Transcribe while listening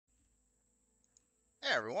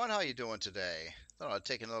Hey everyone, how you doing today? Thought I'd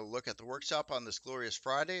take another look at the workshop on this glorious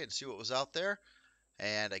Friday and see what was out there.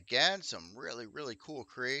 And again, some really cool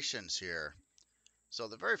creations here. So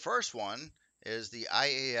the very first one is the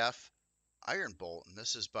IAF IronBolt, and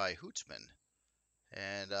this is by Hootsman.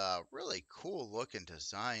 And really cool looking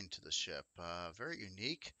design to the ship. Very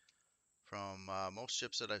unique from most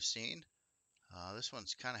ships that I've seen. This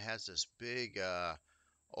one's kind of has this big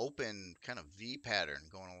open kind of V pattern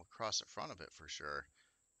going across the front of it for sure.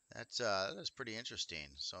 That is pretty interesting.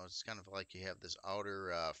 So it's kind of like you have this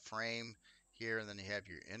outer frame here, and then you have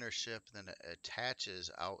your inner ship, and then it attaches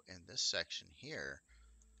out in this section here.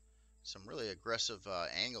 Some really aggressive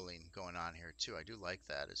angling going on here too. I do like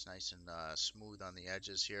that. It's nice and smooth on the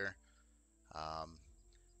edges here. Um,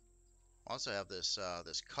 Also have this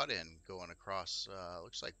cut-in going across.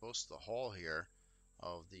 Looks like most of the hull here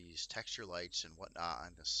of these texture lights and whatnot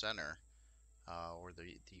on the center, or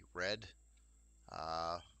the red.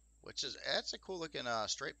 Uh, which is that's a cool looking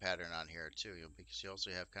stripe pattern on here too, because you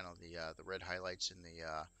also have kind of the red highlights in the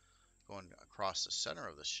going across the center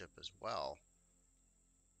of the ship as well.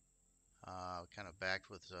 Kind of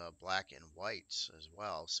backed with black and whites as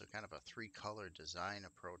well, so kind of a three-color design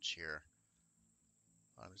approach here.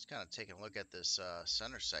 I'm just kind of taking a look at this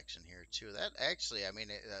center section here too. That actually, I mean,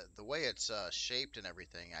 the way it's shaped and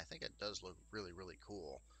everything, I think it does look really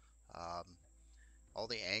cool. Um, all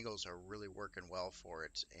the angles are really working well for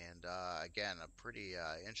it, and again, a pretty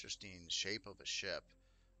interesting shape of a ship.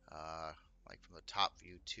 Uh, like from the top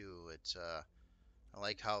view too, it's I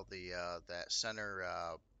like how the center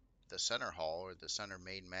hull or the center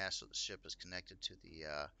main mast of the ship is connected to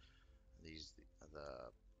these the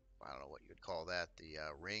I don't know what you would call that, the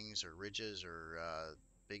rings or ridges or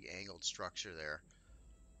big angled structure there.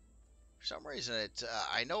 For some reason,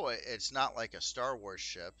 I know it's not like a Star Wars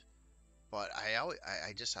ship, but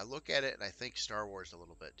I look at it and I think Star Wars a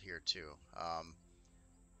little bit here too.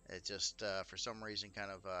 It just for some reason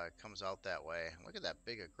kind of comes out that way. Look at that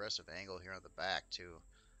big aggressive angle here on the back too.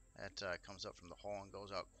 That comes up from the hull and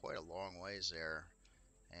goes out quite a long ways there,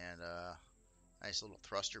 and nice little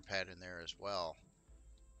thruster pad in there as well.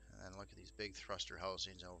 And then look at these big thruster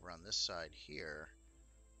housings over on this side here.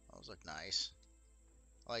 Those look nice.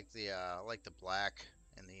 I like the black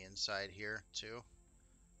in the inside here too.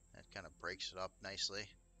 That kind of breaks it up nicely.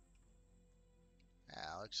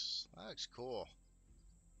 Yeah, that looks cool.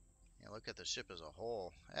 Yeah, look at the ship as a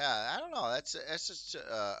whole. Yeah, I don't know. That's just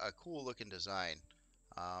a cool looking design.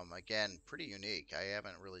 Again, pretty unique. I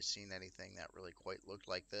haven't really seen anything that really quite looked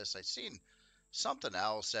like this. I've seen something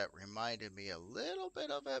else that reminded me a little bit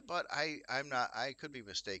of it, but I'm not. I could be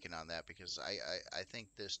mistaken on that because I think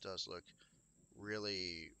this does look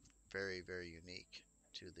really very unique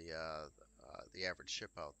to the average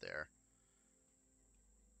ship out there.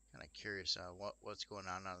 Kind of curious what's going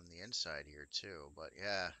on the inside here too. But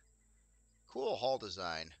yeah, cool hull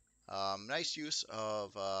design. Nice use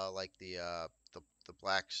of like the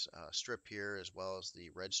black strip here as well as the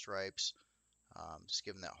red stripes. Just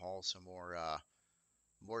giving that hull some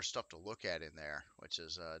more stuff to look at in there, which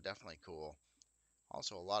is definitely cool.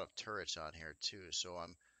 Also, a lot of turrets on here too, so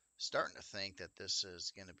I'm starting to think that this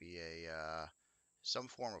is going to be a some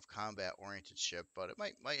form of combat-oriented ship, but it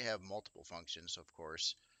might have multiple functions, of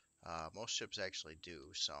course. Most ships actually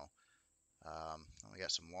do. So we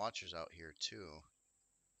got some launchers out here too.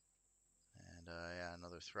 And yeah,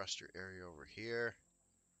 another thruster area over here.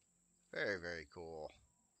 Very cool.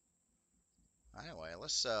 Anyway,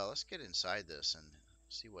 let's get inside this and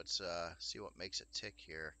see what makes it tick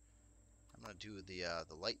here. I'm gonna do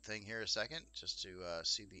the light thing here a second, just to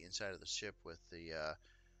see the inside of the ship with the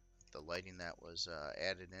lighting that was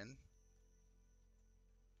added in.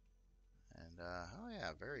 And oh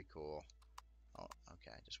yeah, very cool. Oh,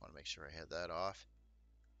 okay. I just want to make sure I had that off.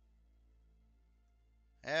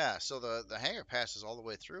 Yeah, so the hangar passes all the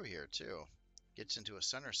way through here too. Gets into a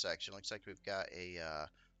center section. Looks like we've got a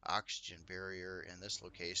oxygen barrier in this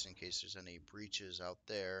location in case there's any breaches out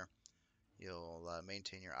there. You'll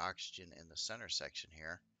maintain your oxygen in the center section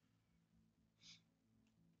here.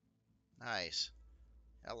 Nice.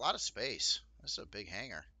 A lot of space. This is a big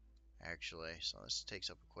hangar, actually. So this takes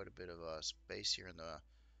up quite a bit of space here in the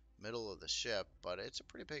middle of the ship, but it's a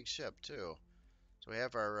pretty big ship too. So we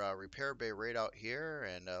have our repair bay right out here,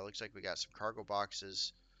 and looks like we got some cargo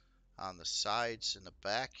boxes on the sides and the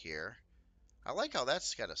back here. I like how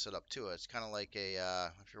that's kind of set up too. It's kind of like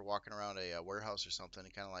if you're walking around a warehouse or something,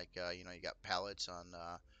 kind of like you got pallets on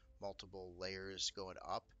multiple layers going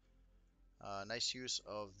up. Nice use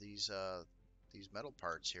of these metal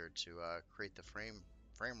parts here to create the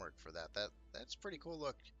framework for that. That's pretty cool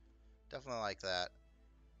look. Definitely like that.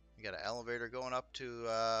 You got an elevator going up to,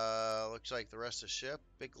 looks like the rest of the ship.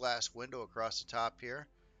 Big glass window across the top here.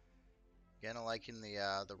 Again, I'm liking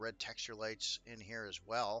the red texture lights in here as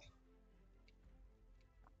well.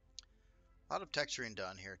 A lot of texturing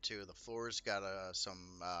done here too. The floor's got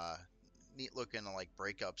some neat looking like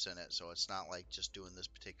breakups in it, so it's not like just doing this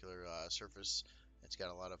particular surface. It's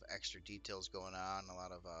got a lot of extra details going on, a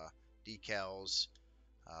lot of decals.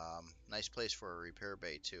 Nice place for a repair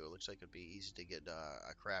bay too. It looks like it'd be easy to get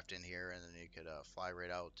a craft in here, and then you could fly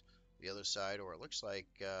right out the other side. Or it looks like,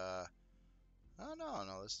 oh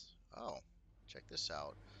no, check this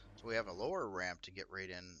out. So we have a lower ramp to get right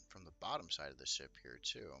in from the bottom side of the ship here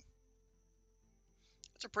too.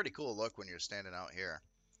 It's a pretty cool look when you're standing out here,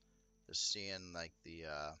 just seeing like the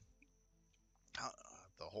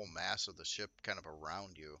whole mass of the ship kind of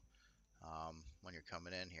around you when you're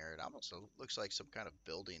coming in here. It almost looks like some kind of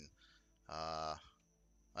building. Well,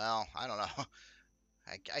 I don't know.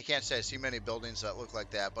 I can't say I see many buildings that look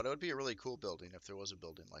like that, but it would be a really cool building if there was a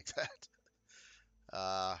building like that.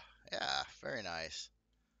 Yeah, very nice.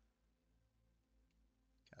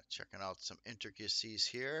 Kind of checking out some intricacies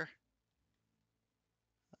here.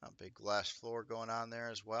 A big glass floor going on there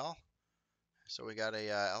as well. So we got a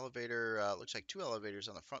elevator, looks like 2 elevators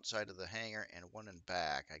on the front side of the hangar and 1 in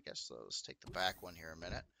back. I guess let's take the back one here a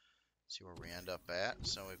minute, see where we end up at.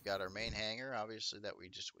 So we've got our main hangar, obviously, that we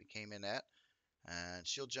came in at, and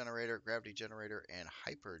shield generator, gravity generator, and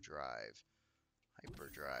hyperdrive.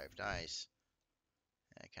 Hyperdrive, nice.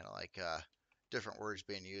 I kind of like different words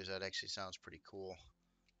being used. That actually sounds pretty cool.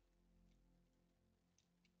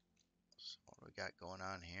 So what do we got going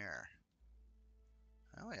on here?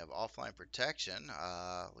 Well, we have offline protection.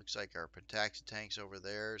 Looks like our protection tanks over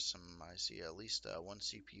there. I see at least 1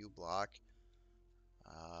 CPU block.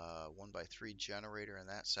 1x3 generator in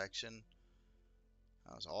that section.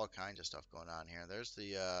 There's all kinds of stuff going on here. There's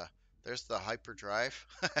the hyperdrive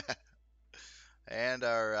and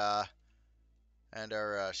our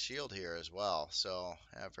shield here as well. So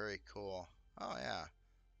yeah, very cool. Oh yeah,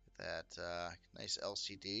 that nice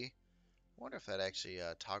LCD. I wonder if that actually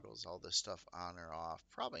toggles all this stuff on or off.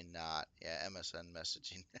 Probably not. Yeah, MSN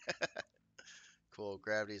messaging. Cool.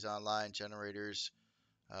 Gravity's online. Generators.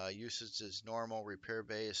 Usage is normal. Repair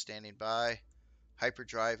bay is standing by.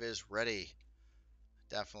 Hyperdrive is ready.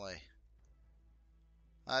 Definitely.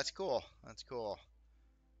 That's cool. That's cool.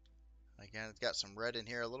 Again, it's got some red in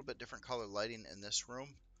here. A little bit different color lighting in this room.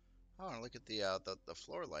 Oh, and look at the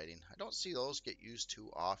floor lighting. I don't see those get used too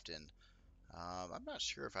often. I'm not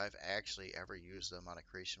sure if I've actually ever used them on a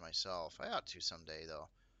creation myself. I ought to someday, though.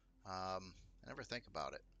 I never think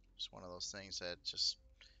about it. It's one of those things that just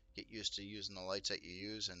get used to using the lights that you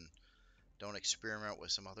use and don't experiment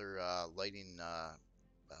with some other lighting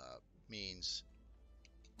means.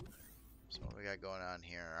 So what we got going on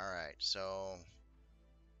here? All right, so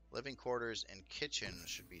living quarters and kitchen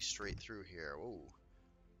should be straight through here. Ooh,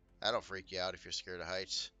 that'll freak you out if you're scared of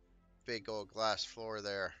heights. Big old glass floor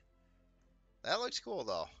there. That looks cool,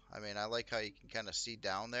 though. I mean, I like how you can kind of see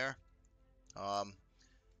down there.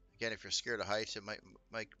 Again, if you're scared of heights, it might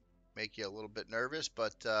make you a little bit nervous,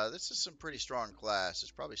 but this is some pretty strong glass.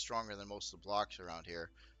 It's probably stronger than most of the blocks around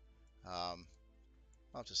here. I'll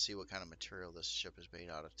have to see what kind of material this ship is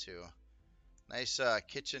made out of, too. Nice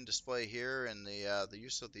kitchen display here, and the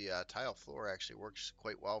use of the tile floor actually works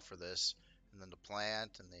quite well for this. And then the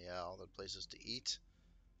plant and all the places to eat.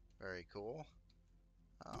 Very cool.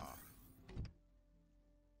 Oh.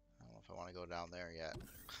 I don't know if I want to go down there yet.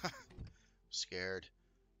 Scared.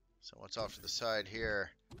 So what's off to the side here?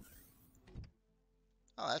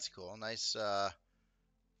 Oh, that's cool. Nice,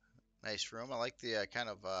 nice room. I like the kind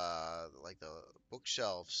of like the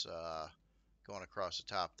bookshelves going across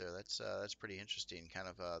the top there. That's pretty interesting. Kind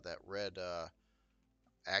of that red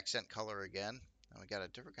accent color again. And we got a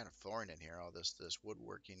different kind of flooring in here. Oh, this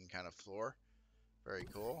woodworking kind of floor. Very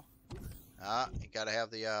cool. You gotta have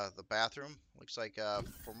the bathroom. Looks like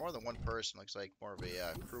for more than one person, looks like more of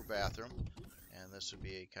a crew bathroom. And this would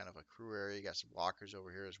be a kind of a crew area. You got some lockers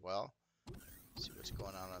over here as well. Let's see what's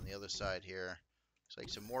going on the other side here. Looks like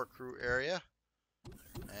some more crew area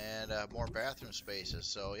and more bathroom spaces.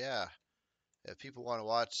 So yeah, if people want to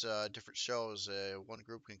watch different shows, one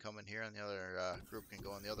group can come in here and the other group can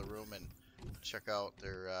go in the other room and check out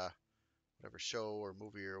their whatever show or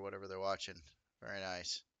movie or whatever they're watching. Very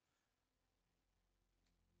nice.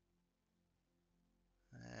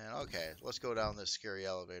 And okay, let's go down this scary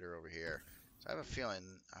elevator over here. So I have a feeling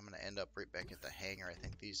I'm going to end up right back at the hangar. I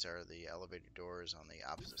think these are the elevator doors on the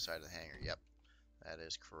opposite side of the hangar. Yep, that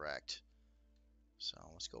is correct. So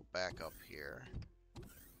let's go back up here.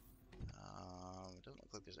 it doesn't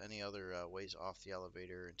look like there's any other ways off the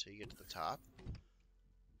elevator until you get to the top.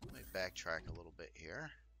 Let me backtrack a little bit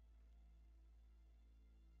here.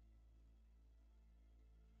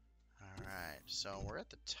 Alright, so we're at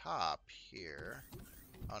the top here.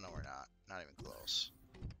 Oh, no, we're not. Not even close.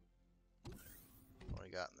 What do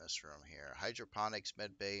we got in this room here? Hydroponics,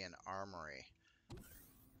 med bay, and armory.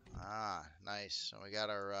 Ah, nice. So we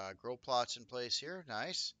got our grow plots in place here.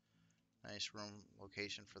 Nice. Nice room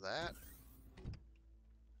location for that.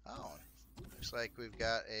 Oh, looks like we've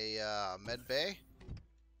got a med bay.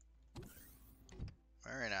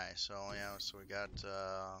 Very nice. So yeah, so we got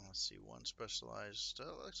let's see, one specialized.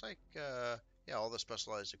 Looks like yeah, all the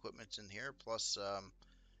specialized equipment's in here, plus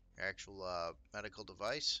your actual medical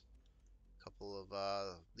device. A couple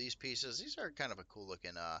of these pieces. These are kind of a cool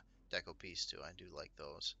looking deco piece too. I do like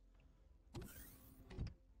those.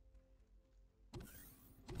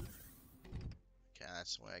 Okay,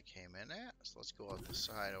 that's the way I came in at. So let's go out the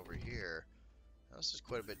side over here. Now, this is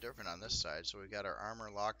quite a bit different on this side. So we got our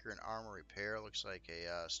armor locker and armor repair. Looks like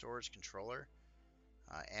a storage controller,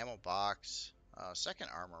 ammo box, second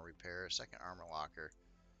armor repair, second armor locker,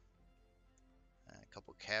 and a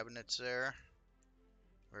couple cabinets there.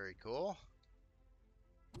 Very cool.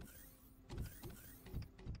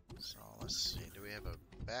 So let's see. Do we have a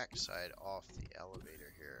backside off the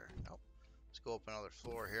elevator here? Nope. Let's go up another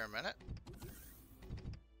floor here a minute.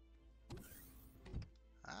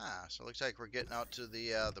 Ah, so it looks like we're getting out to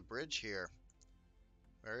the bridge here.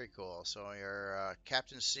 Very cool. So your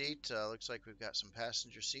captain's seat, looks like we've got some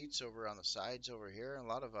passenger seats over on the sides over here. A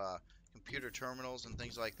lot of computer terminals and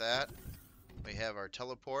things like that. We have our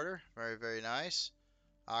teleporter. Very, very nice.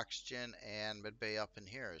 Oxygen and medbay up in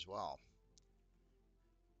here as well.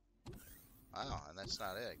 Wow, and that's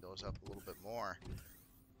not it. It goes up a little bit more.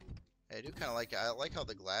 I do kind of like it. I like how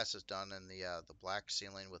the glass is done in the black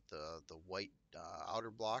ceiling with the white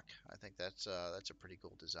outer block. I think that's a pretty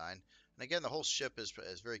cool design. And again, the whole ship is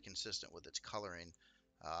very consistent with its coloring.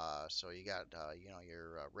 So you got you know,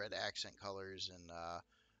 your red accent colors and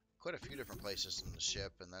quite a few different places in the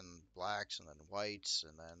ship, and then blacks and then whites,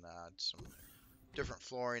 and then some different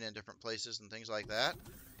flooring in different places and things like that.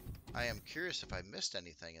 I am curious if I missed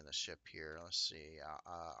anything in the ship here. Let's see.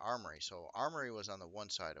 Armory. So armory was on the one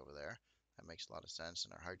side over there. That makes a lot of sense.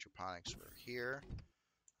 And our hydroponics were here.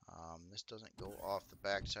 This doesn't go off the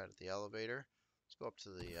back side of the elevator. Let's go up to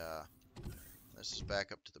the... this is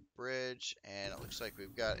back up to the bridge. And it looks like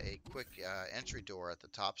we've got a quick entry door at the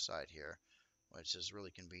top side here, which is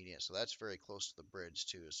really convenient. So that's very close to the bridge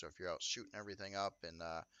too. So if you're out shooting everything up and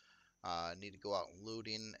need to go out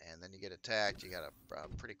looting, and then you get attacked, you got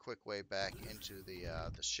a pretty quick way back into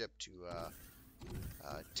the ship to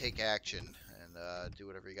take action and do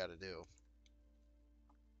whatever you got to do.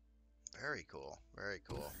 Very cool, very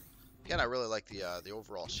cool. Again, I really like the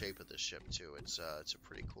overall shape of this ship too. It's a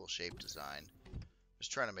pretty cool shape design.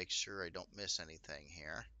 Just trying to make sure I don't miss anything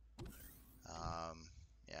here.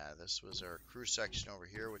 Yeah, this was our crew section over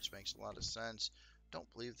here, which makes a lot of sense.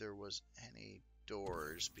 Don't believe there was any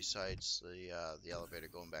doors besides the elevator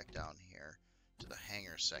going back down here to the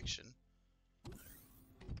hangar section.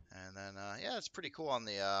 And then yeah, it's pretty cool on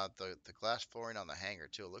the glass flooring on the hangar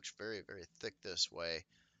too. It looks very, very thick this way.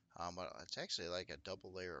 But it's actually like a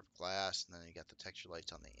double layer of glass, and then you got the texture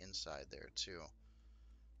lights on the inside there too.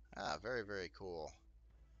 Ah, very, very cool.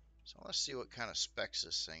 So let's see what kind of specs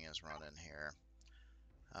this thing is running here.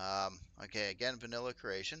 Okay, again, vanilla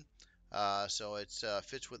creation. So it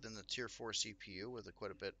fits within the Tier 4 CPU with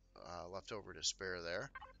quite a bit left over to spare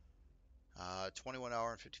there. 21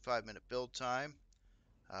 hour and 55 minute build time.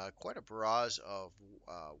 Quite a barrage of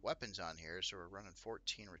weapons on here. So we're running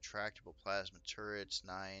 14 retractable plasma turrets,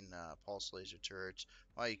 9 pulse laser turrets.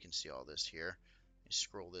 Well, you can see all this here. You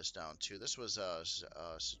scroll this down too. This was a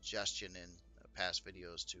suggestion in past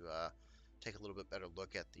videos to take a little bit better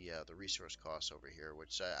look at the resource costs over here,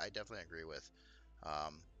 which I definitely agree with.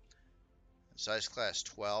 Size class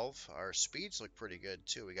 12. Our speeds look pretty good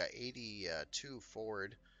too. We got 82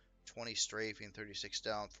 forward, 20 strafing, 36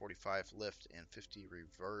 down, 45 lift, and 50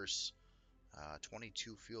 reverse.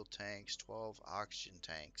 22 fuel tanks, 12 oxygen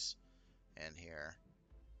tanks in here.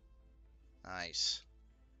 Nice.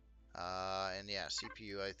 And yeah,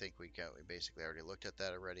 CPU, I think we basically already looked at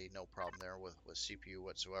that already. No problem there with CPU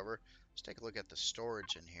whatsoever. Let's take a look at the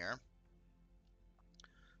storage in here.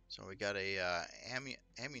 So we got a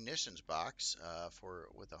ammunitions box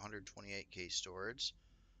with 128K storage.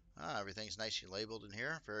 Everything's nicely labeled in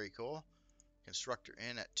here. Very cool. Constructor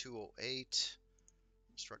in at 208.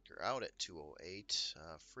 Constructor out at 208.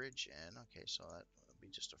 Fridge in. Okay, so that would be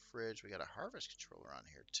just a fridge. We got a harvest controller on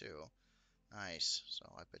here too. Nice. So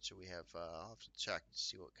I bet you we have, I'll have to check to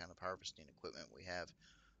see what kind of harvesting equipment we have.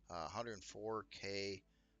 104K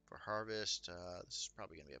for harvest. This is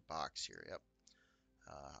probably going to be a box here. Yep.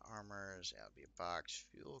 Armors, yeah, it'll be a box.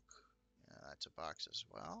 Fuel, yeah, that's a box as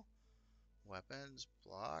well. Weapons,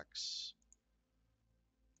 blocks.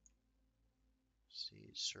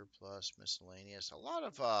 See, surplus, miscellaneous. A lot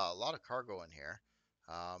of cargo in here.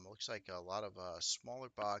 Looks like a lot of smaller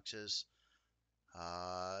boxes.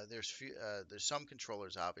 There's some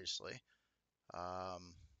controllers, obviously.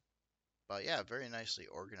 Um, but yeah, very nicely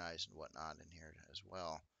organized and whatnot in here as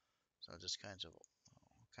well. So just all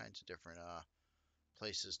kinds of different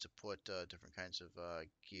places to put different kinds of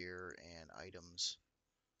gear and items.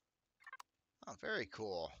 Oh, very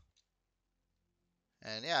cool.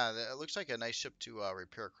 And yeah, it looks like a nice ship to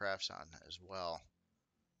repair crafts on as well.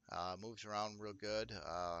 Moves around real good.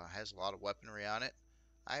 Has a lot of weaponry on it.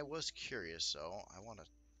 I was curious, so I want to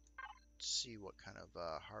see what kind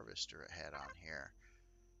of harvester it had on here.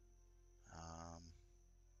 Um,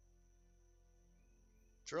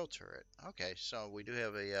 Drill turret. Okay, so we do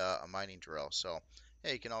have a mining drill. So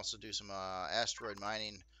yeah, you can also do some asteroid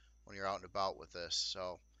mining when you're out and about with this.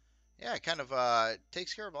 So yeah, it kind of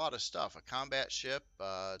takes care of a lot of stuff. A combat ship.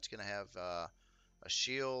 It's gonna have a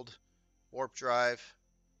shield, warp drive.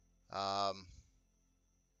 Um,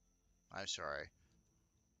 I'm sorry.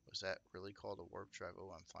 Was that really called a warp drive?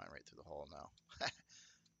 Oh, I'm flying right through the hole now.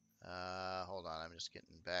 Hold on, I'm just getting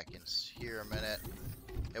back in here a minute.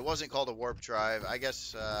 It wasn't called a warp drive. I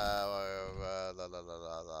guess, there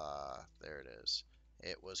it is.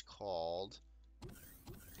 It was called,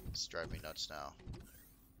 it's driving me nuts now.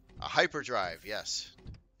 A hyperdrive, yes.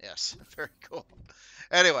 Yes, very cool.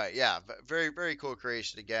 Anyway, yeah, very, very cool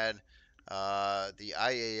creation again. The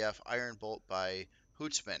IAF IronBolt by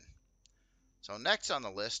Hootsman. So next on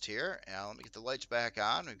the list here, and let me get the lights back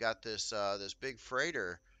on. We've got this big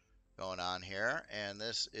freighter going on here, and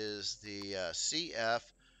this is the CF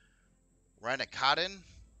Renacadon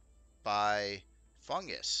by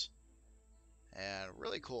Fungus, and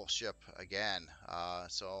really cool ship again.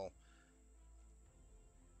 So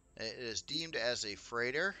it is deemed as a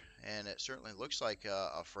freighter, and it certainly looks like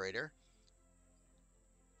a freighter.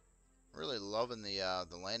 Really loving the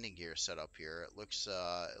landing gear setup here. It looks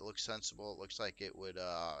sensible. It looks like it would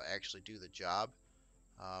actually do the job.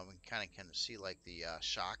 We kind of see like the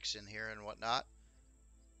shocks in here and whatnot.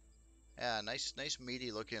 Yeah, nice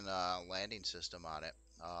meaty looking landing system on it.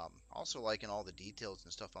 Also liking all the details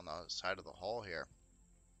and stuff on the side of the hull here.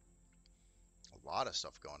 A lot of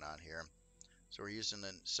stuff going on here. So we're using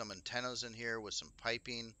some antennas in here with some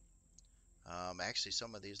piping. Actually,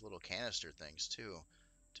 some of these little canister things too,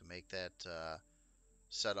 to make that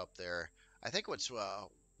setup there. I think what's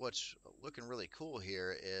looking really cool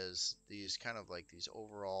here is these kind of like these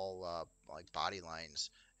overall like body lines,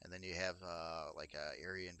 and then you have like a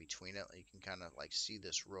area in between it. You can kind of like see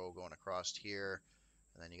this row going across here,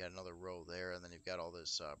 and then you got another row there, and then you've got all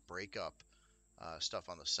this breakup stuff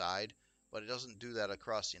on the side. But it doesn't do that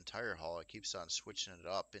across the entire hull. It keeps on switching it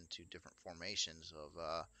up into different formations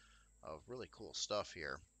of really cool stuff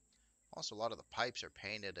here. Also, a lot of the pipes are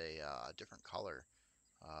painted a different color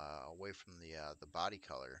away from the body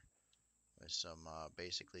color. There's some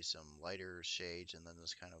basically some lighter shades, and then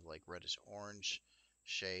this kind of like reddish orange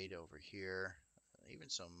shade over here. Even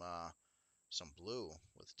some blue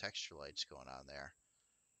with texture lights going on there.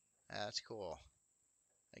 Yeah, that's cool.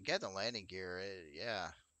 Again, the landing gear, yeah,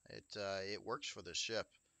 it works for the ship.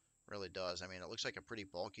 Really does. I mean, it looks like a pretty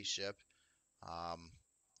bulky ship um,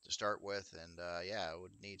 to start with, and yeah, it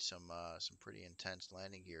would need some pretty intense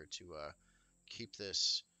landing gear to keep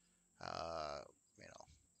this, uh, you know,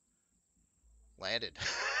 landed.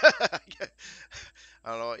 I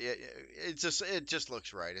don't know. It just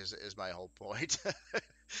looks right. Is my whole point.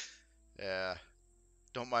 Yeah.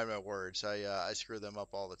 Don't mind my words. I screw them up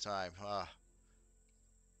all the time.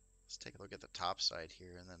 Let's take a look at the top side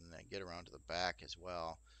here, and then get around to the back as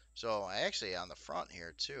well. So I actually on the front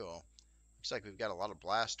here too. Looks like we've got a lot of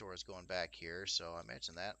blast doors going back here. So I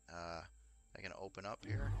imagine that I can open up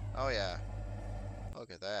here. Oh yeah.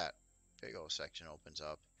 Look at that. Big old section opens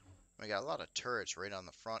up. We got a lot of turrets right on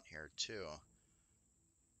the front here too.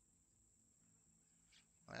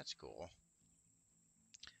 That's cool.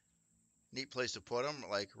 Neat place to put them,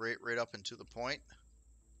 like right up into the point.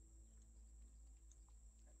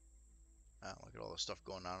 Look at all the stuff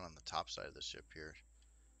going on the top side of the ship here.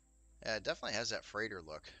 Yeah, it definitely has that freighter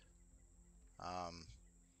look. Um,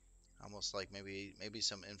 Almost like maybe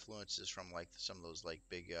some influences from like some of those like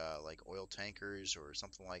big like oil tankers or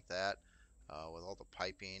something like that. With all the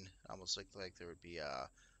piping, almost like there would be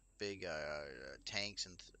big tanks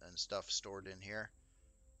and stuff stored in here.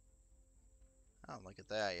 Oh, look at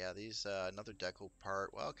that. Yeah, these another deco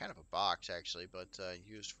part. Well, kind of a box actually, but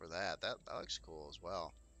used for that. That looks cool as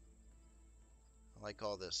well. I like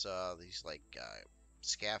all this these like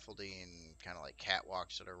scaffolding, kind of like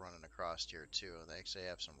catwalks that are running across here too. They actually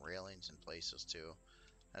have some railings in places too.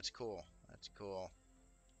 That's cool. That's cool.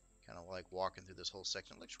 Kind of like walking through this whole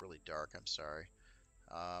section. It looks really dark. I'm sorry.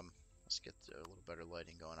 Let's get a little better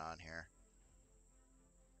lighting going on here.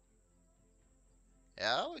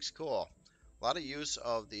 Yeah, that looks cool. A lot of use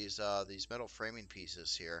of these metal framing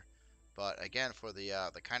pieces here, but again, for the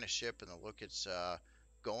kind of ship and the look it's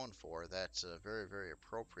going for, that's very very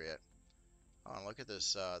appropriate. Oh, and look at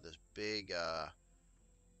this big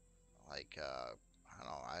like I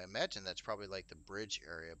don't know. I imagine that's probably like the bridge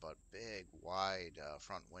area, but big wide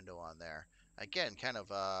front window on there. Again, kind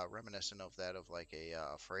of reminiscent of that of like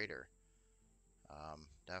a freighter.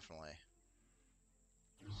 Definitely.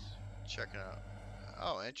 Checking out.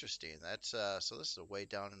 Oh, interesting. That's so this is a way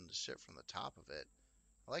down in the ship from the top of it.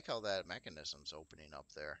 I like how that mechanism's opening up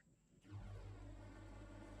there.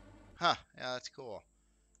 Huh, yeah, that's cool.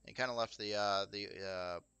 It kind of left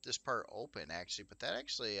the this part open actually, but that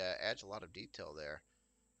actually adds a lot of detail there.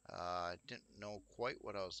 I didn't know quite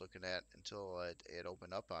what I was looking at until it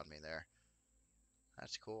opened up on me there.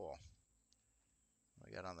 That's cool. What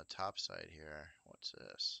we got on the top side here? What's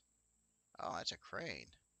this? Oh, that's a crane.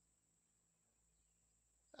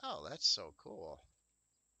 Oh, that's so cool.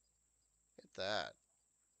 Look at that.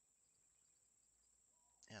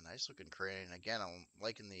 Yeah, nice looking crane. Again, I'm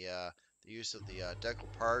liking the use of the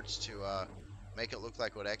decal parts to make it look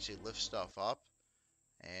like it would actually lift stuff up,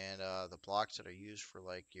 and the blocks that are used for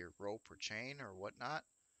like your rope or chain or whatnot,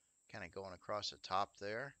 kind of going across the top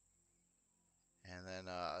there, and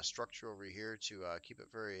then a structure over here to keep it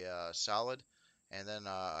very solid, and then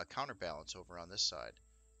a counterbalance over on this side,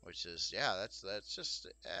 which is yeah, that's just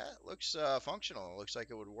it looks functional. It looks like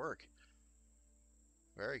it would work.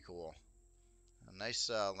 Very cool. A nice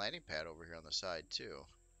landing pad over here on the side too.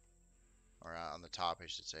 Or on the top, I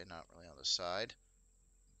should say, not really on the side.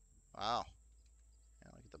 Wow. Yeah,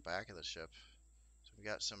 look at the back of the ship. So we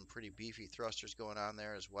got some pretty beefy thrusters going on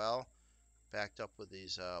there as well. Backed up with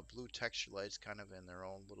these blue texture lights kind of in their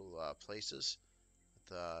own little places.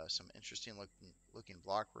 With some interesting looking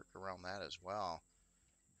blockwork around that as well.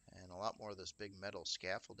 And a lot more of this big metal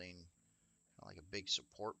scaffolding, like a big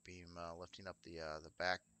support beam lifting up the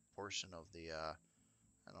back portion of the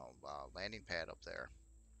I don't know, landing pad up there.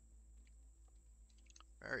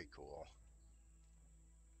 Very cool.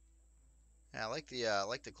 Yeah, I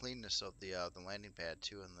like the cleanness of the landing pad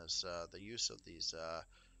too, and this the use of these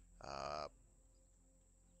uh,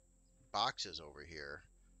 boxes over here,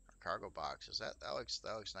 or cargo boxes. That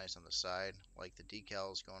looks nice on the side. Like the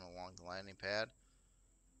decals going along the landing pad,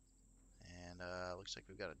 and looks like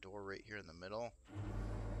we've got a door right here in the middle.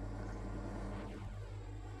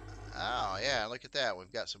 Oh yeah, look at that.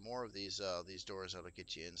 We've got some more of these doors that'll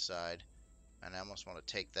get you inside. And I almost want to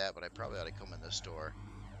take that, but I probably ought to come in this door.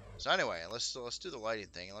 So anyway, let's do the lighting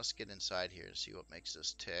thing, and let's get inside here and see what makes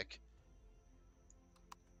this tick.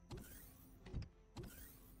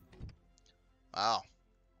 Wow.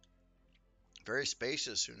 Very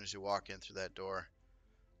spacious as soon as you walk in through that door.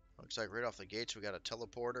 Looks like right off the gates we got a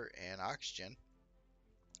teleporter and oxygen.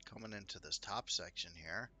 Coming into this top section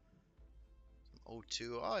here. Some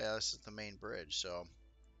O2. Oh yeah, this is the main bridge. So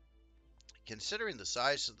considering the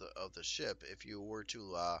size of the ship, if you were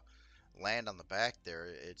to land on the back there,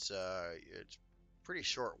 it's pretty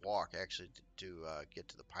short walk actually to get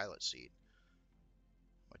to the pilot seat,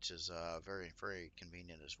 which is very very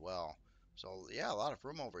convenient as well. So yeah, a lot of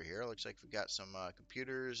room over here. Looks like we've got some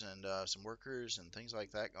computers and some workers and things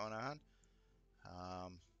like that going on. Oh,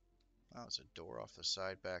 there's a door off the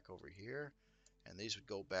side back over here, and these would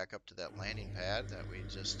go back up to that landing pad that we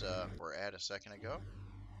just were at a second ago.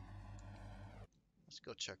 Let's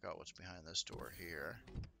go check out what's behind this door here.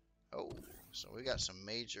 Oh, so we got some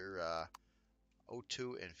major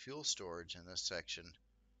O2 and fuel storage in this section.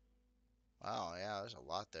 Wow, yeah, there's a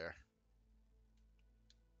lot there.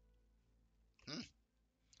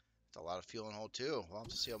 It's a lot of fuel and O2. We'll have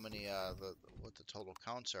to see how many what the total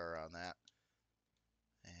counts are on that.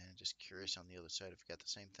 And just curious on the other side if we got the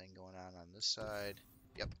same thing going on this side.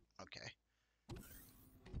 Yep. Okay.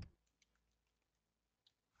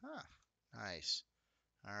 Huh. Nice.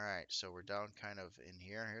 All right. So we're down kind of in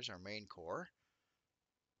here. Here's our main core.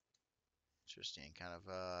 Interesting. Kind of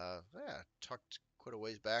yeah, tucked quite a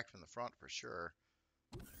ways back from the front for sure.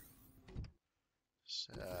 Let's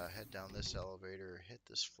head down this elevator, hit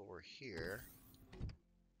this floor here.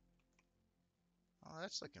 Oh,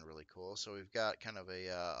 that's looking really cool. So we've got kind of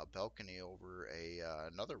a balcony over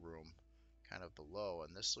another room kind of below,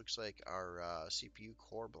 and this looks like our CPU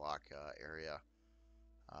core block area.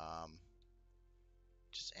 Um,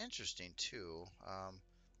 which is interesting too.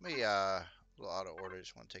 Let me a little out of order.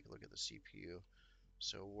 Just want to take a look at the CPU.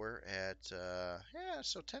 So we're at yeah,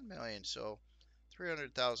 so 10 million. So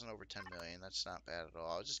 300,000 over 10 million. That's not bad at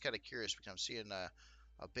all. I was just kind of curious because I'm seeing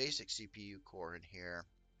a basic CPU core in here,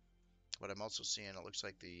 but I'm also seeing it looks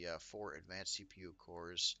like the 4 advanced CPU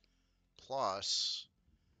cores plus.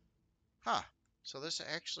 Huh. So this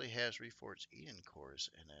actually has Reforged Eden cores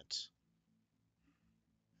in it.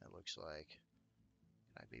 It looks like.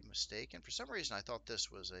 Can I be mistaken? For some reason, I thought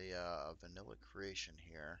this was a vanilla creation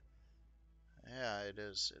here. Yeah, it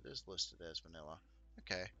is. It is listed as vanilla.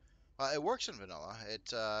 Okay. It works in vanilla.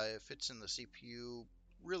 It fits in the CPU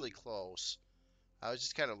really close. I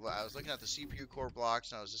was looking at the CPU core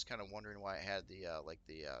blocks and I was just kind of wondering why it had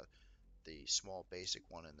the small basic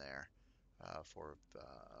one in there for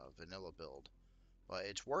vanilla build. But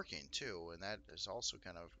it's working too, and that is also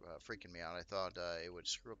kind of freaking me out. I thought it would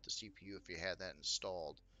screw up the CPU if you had that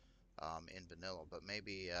installed in vanilla, but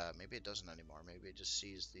maybe it doesn't anymore. Maybe it just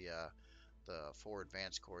sees the 4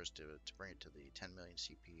 advanced cores to bring it to the 10 million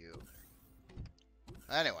CPU.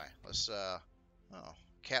 Anyway, let's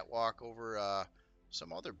catwalk over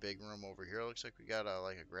some other big room over here. Looks like we got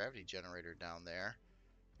like a gravity generator down there.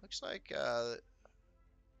 Looks like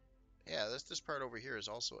yeah, this part over here is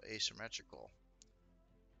also asymmetrical.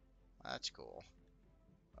 That's cool.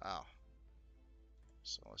 Wow.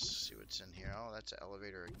 So let's see what's in here. Oh, that's an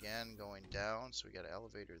elevator again going down. So we got an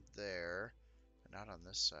elevator there, but not on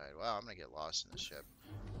this side. Wow, I'm gonna get lost in this ship.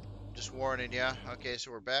 Just warning ya. Okay, so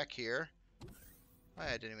we're back here.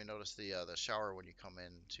 I didn't even notice the shower when you come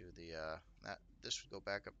into the that this would go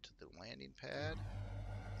back up to the landing pad.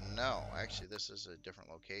 No, actually this is a different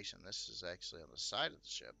location. This is actually on the side of the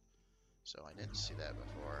ship. So I didn't see that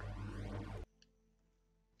before.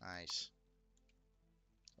 Nice.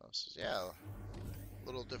 So this is, yeah, a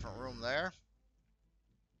little different room there.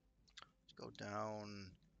 Let's go down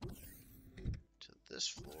to this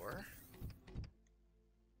floor.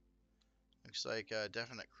 Looks like a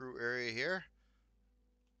definite crew area here.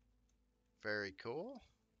 Very cool.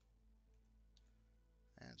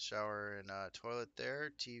 And shower and toilet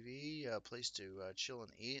there. TV, place to chill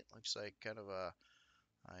and eat. Looks like kind of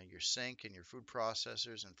your sink and your food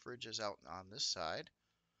processors and fridges out on this side.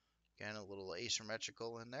 Again, a little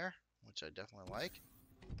asymmetrical in there, which I definitely like.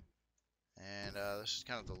 And this is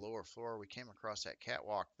kind of the lower floor. We came across that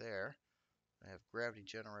catwalk there. I have gravity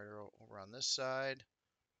generator over on this side.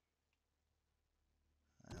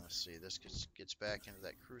 And let's see, this gets back into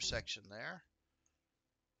that crew section there.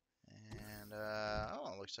 And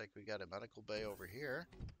oh, it looks like we got a medical bay over here.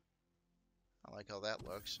 I like how that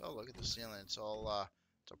looks. Oh, look at the ceiling. It's all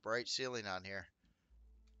it's a bright ceiling on here.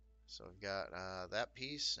 So we've got that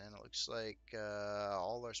piece, and it looks like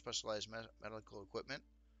all our specialized medical equipment.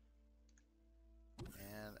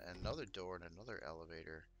 And another door and another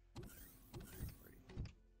elevator.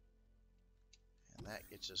 And that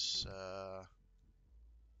gets us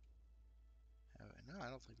no, I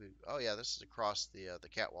don't think we. Oh yeah, this is across the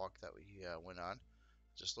catwalk that we went on.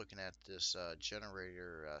 Just looking at this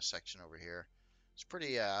generator section over here. It's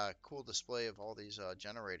pretty cool display of all these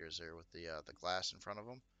generators there with the glass in front of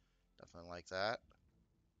them. Definitely like that.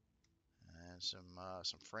 And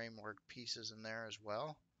some framework pieces in there as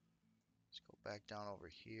well. Let's go back down over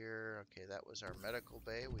here. Okay, that was our medical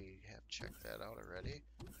bay. We have checked that out already,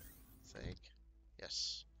 I think.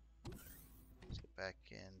 Yes. Let's get back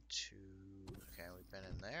into. Okay, we've been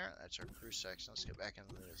in there. That's our crew section. Let's get back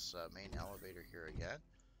into this main elevator here again.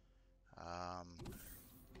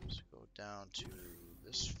 Let's go down to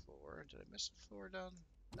this floor. Did I miss a floor down?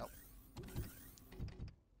 Nope.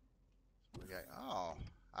 So we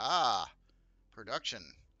got production.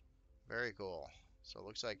 Very cool. So it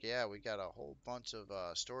looks like, yeah, we got a whole bunch of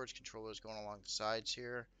storage controllers going along the sides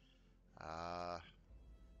here.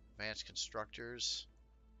 Advanced constructors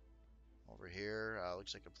over here.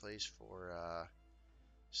 Looks like a place for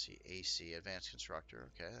see AC, advanced constructor.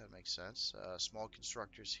 Okay, that makes sense. Small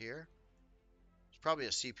constructors here. It's probably a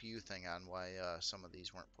CPU thing on why some of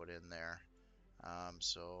these weren't put in there.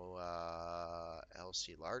 So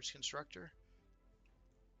LC large constructor.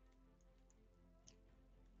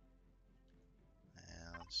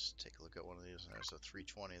 And let's take a look at one of these. There's a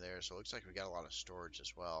 320 there. So it looks like we got a lot of storage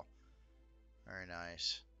as well. Very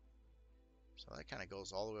nice. So that kind of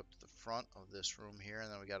goes all the way up to the front of this room here.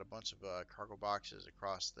 And then we got a bunch of cargo boxes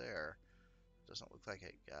across there. Doesn't look like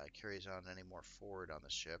it carries on any more forward on the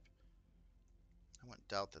ship. I wouldn't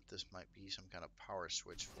doubt that this might be some kind of power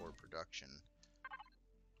switch for production.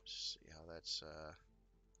 Let's see how that's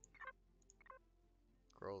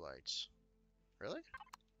grow lights. Really?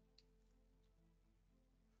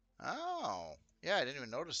 Oh, yeah, I didn't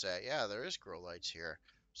even notice that. Yeah, there is grow lights here.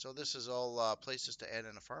 So this is all places to add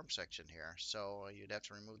in a farm section here. So you'd have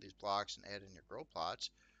to remove these blocks and add in your grow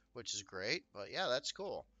plots, which is great. But yeah, that's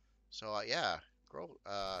cool. So yeah,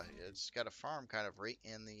 it's got a farm kind of right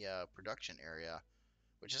in the production area,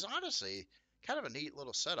 which is honestly kind of a neat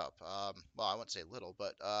little setup. Well, I wouldn't say little,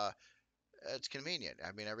 but it's convenient.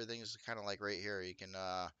 I mean, everything is kind of like right here. You can,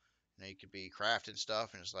 you could be crafting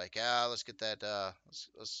stuff, and it's like, yeah, let's get that.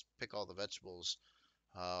 Let's pick all the vegetables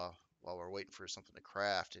uh, while we're waiting for something to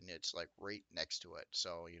craft, and it's like right next to it,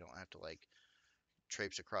 so you don't have to like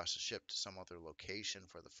traipse across the ship to some other location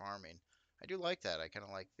for the farming. I do like that. I kind of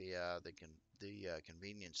like the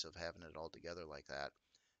convenience of having it all together like that.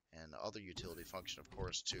 And the other utility function, of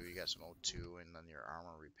course, too. You got some O2 and then your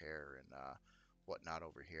armor repair and whatnot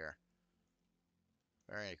over here.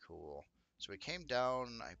 Very cool. So we came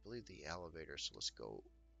down, I believe, the elevator. So let's go.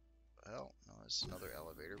 Well, no, it's another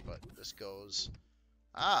elevator, but this goes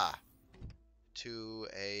to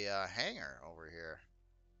a hangar over here.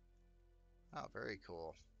 Oh, very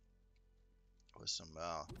cool. With some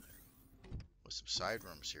side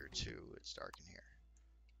rooms here too. It's dark in here.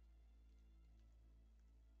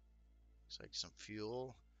 Looks like some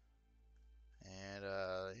fuel, and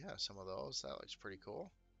yeah, some of those. That looks pretty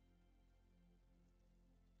cool.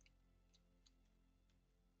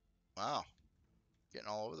 Wow. Getting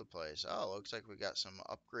all over the place. Oh, looks like we got some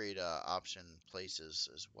upgrade option places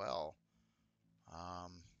as well.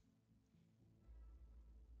 Um,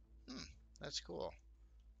 that's cool.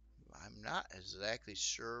 I'm not exactly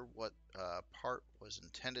sure what part was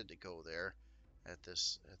intended to go there at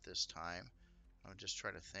this time. I'm just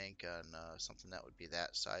trying to think on something that would be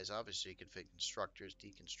that size. Obviously, you could fit constructors,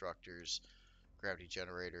 deconstructors, gravity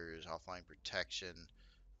generators, offline protection,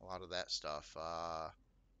 a lot of that stuff.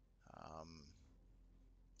 Um,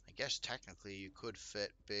 I guess technically you could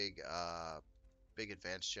fit big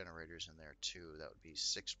advanced generators in there too. That would be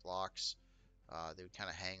 6 blocks. They would kind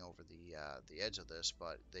of hang over the edge of this,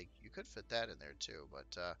 but you could fit that in there too.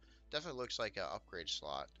 But definitely looks like an upgrade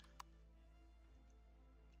slot.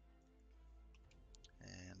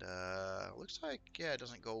 And looks like, yeah, it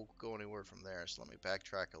doesn't go anywhere from there. So let me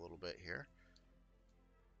backtrack a little bit here.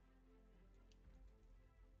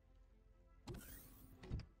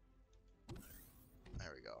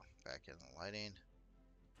 There we go. Back in the lighting.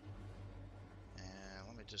 And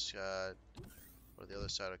let me just go to the other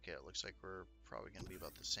side. Okay, it looks like we're probably going to be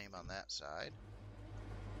about the same on that side.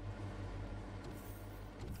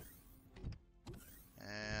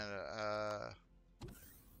 And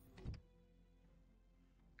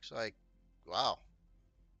looks like, wow,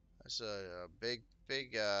 that's a big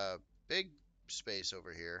space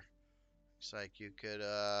over here. Looks like you could,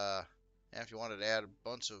 if you wanted to add a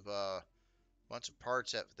bunch of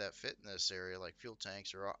parts that fit in this area, like fuel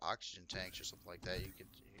tanks or oxygen tanks or something like that, you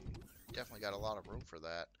definitely got a lot of room for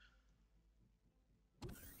that.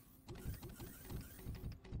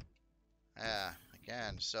 Yeah,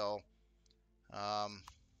 again, so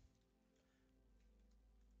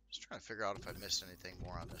just trying to figure out if I missed anything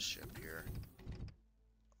more on this ship here.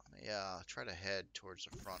 Let me try to head towards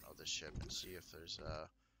the front of the ship and see if there's a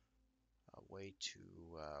way to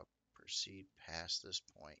proceed past this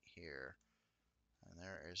point here. And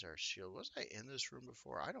there is our shield. Was I in this room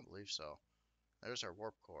before? I don't believe so. There's our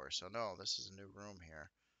warp core. So no, this is a new room here.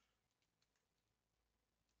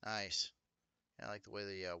 Nice. I like the way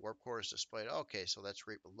the warp core is displayed. Okay, so that's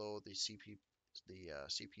right below the CPU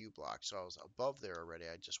block. So I was above there already.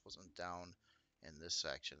 I just wasn't down in this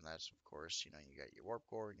section. That's, of course, you got your warp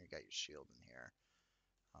core and you got your shield in here.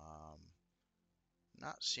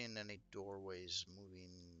 Not seeing any doorways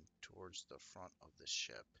moving towards the front of the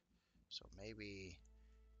ship. So maybe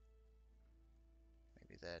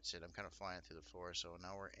that's it. I'm kind of flying through the floor. So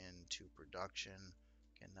now we're into production.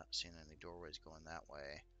 Again, not seeing any doorways going that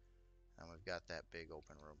way. And we've got that big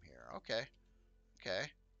open room here. Okay.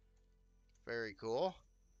 Okay. Very cool.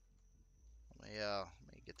 Let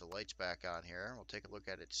me get the lights back on here. We'll take a look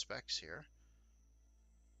at its specs here.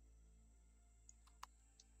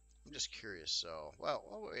 I'm just curious. So, well,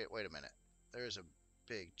 wait a minute. There's a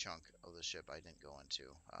big chunk of the ship I didn't go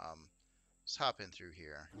into. Let's hop in through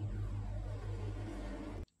here.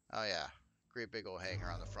 Oh yeah, great big old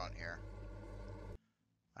hangar on the front here.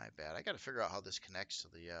 My bad. I got to figure out how this connects to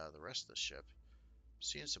the rest of the ship.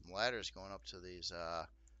 Seeing some ladders going up to these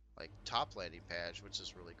like top landing pads, which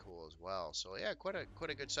is really cool as well. So yeah, quite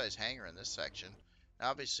a good sized hangar in this section. Now,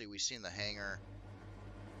 obviously, we've seen the hangar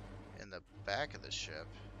in the back of the ship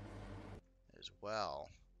as well.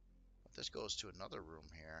 But this goes to another room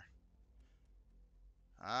here.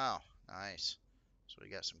 Oh, nice. So we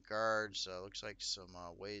got some guards. Looks like some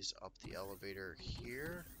ways up the elevator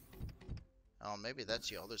here. Oh, maybe that's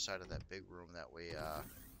the other side of that big room that we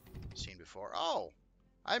seen before. Oh,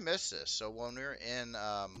 I missed this. So when we were in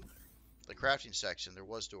the crafting section, there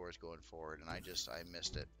was doors going forward, and I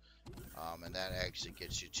missed it. And that actually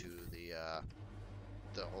gets you to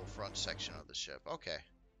the whole front section of the ship. Okay,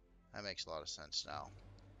 that makes a lot of sense now.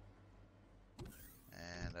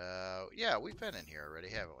 And yeah, we've been in here already,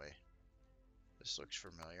 haven't we? This looks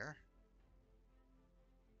familiar.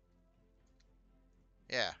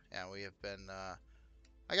 Yeah, we have been.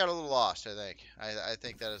 I got a little lost, I think. I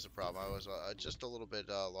think that is a problem. I was just a little bit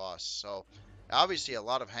lost. So, obviously, a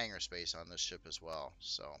lot of hangar space on this ship as well.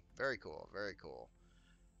 So, very cool, very cool.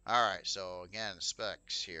 All right, so again,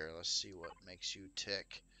 specs here. Let's see what makes you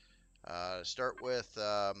tick. Start with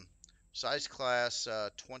size class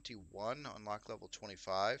 21, unlock level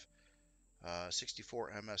 25.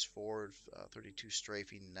 64 MS forward, 32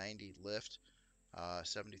 strafing, 90 lift,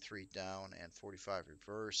 73 down, and 45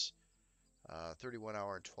 reverse. 31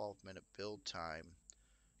 hour and 12-minute build time.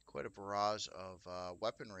 Quite a barrage of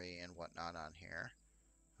weaponry and whatnot on here.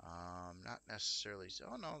 Not necessarily.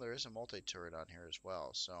 Oh no, there is a multi-turret on here as well.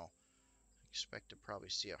 So expect to probably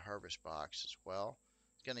see a harvest box as well.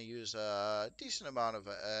 It's going to use a decent amount of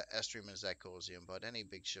estrium and Zacosium, but any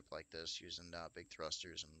big ship like this using big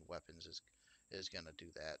thrusters and weapons is going to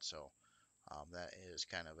do that. So that is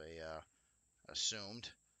kind of a assumed.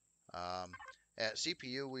 At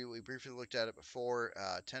CPU, we briefly looked at it before.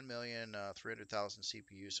 10,300,000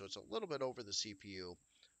 CPU, so it's a little bit over the CPU.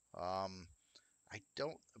 I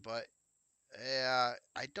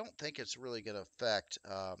don't think it's really going to affect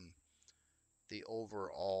the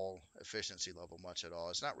overall efficiency level much at all.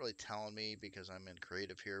 It's not really telling me because I'm in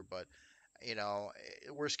creative here, but you know,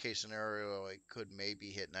 worst case scenario, it could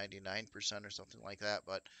maybe hit 99% or something like that,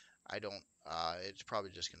 but I don't. It's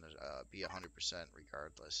probably just going to be 100%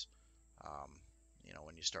 regardless. Um, you know,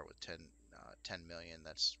 when you start with 10 million,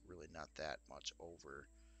 that's really not that much over.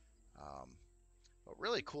 Um, but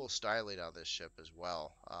really cool styling on this ship as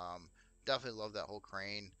well. Definitely love that whole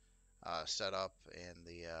crane setup, and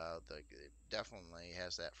it definitely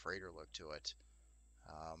has that freighter look to it.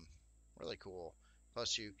 Really cool.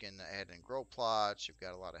 Plus, you can add in grow plots. You've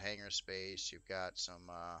got a lot of hangar space. You've got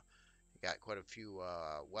you got quite a few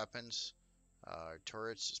weapons,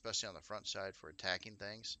 turrets, especially on the front side for attacking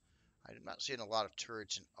things. I'm not seeing a lot of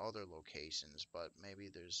turrets in other locations, but maybe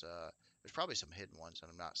there's probably some hidden ones that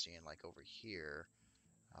I'm not seeing, like over here.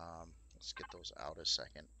 Let's get those out a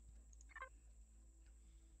second.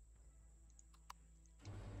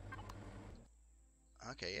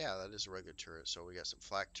 Okay, yeah, that is a regular turret. So we got some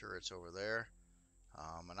flak turrets over there.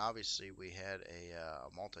 And obviously we had a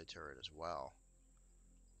multi-turret as well.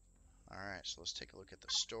 Alright, so let's take a look at the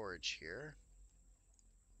storage here.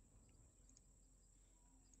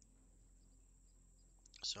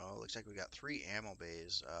 So it looks like we got 3 ammo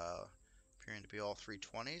bays, appearing to be all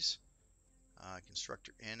 320s.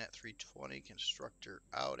 Constructor in at 320, constructor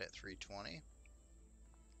out at 320.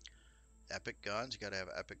 Epic guns, you gotta have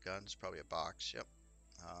epic guns, probably a box, yep.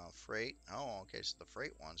 Freight, oh, okay, so the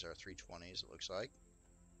freight ones are 320s, it looks like.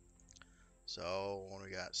 So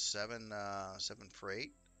we got seven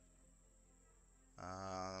freight.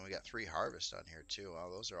 We got 3 harvest on here too.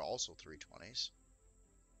 Those are also 320s.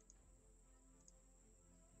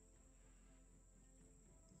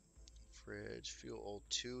 Fridge, fuel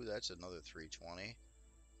 2, that's another 320.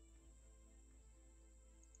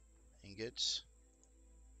 Ingots.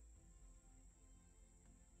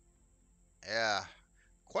 Yeah,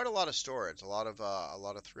 quite a lot of storage. A lot of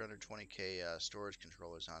 320k storage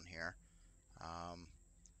controllers on here.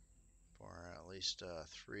 For at least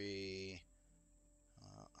 3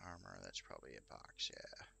 armor. That's probably a box.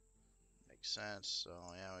 Yeah, makes sense. So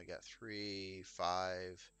yeah, we got 3,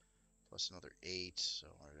 5, plus another 8. So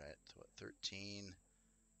we're at what, 13.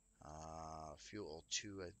 Fuel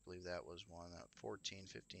 2, I believe that was one. 14,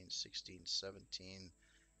 15, 16, 17,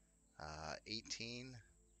 18.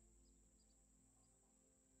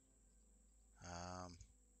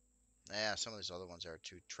 Yeah, some of these other ones are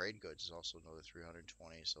too. Trade goods is also another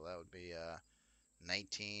 320, so that would be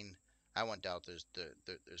 19. I went out.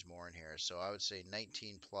 There's more in here, so I would say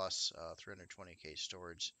 19 plus 320k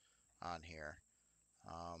storage on here,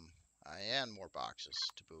 and more boxes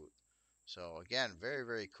to boot. So again, very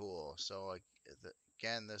very cool. So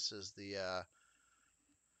again, this is the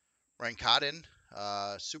Rankadin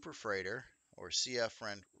Super Freighter, or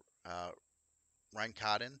CF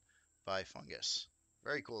Rankadin by Fungus.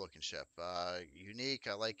 Very cool looking ship. Unique.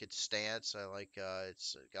 I like its stance. I like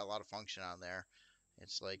it's got a lot of function on there.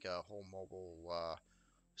 It's like a whole mobile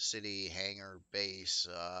city hangar base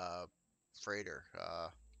freighter.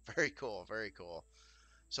 Very cool. Very cool.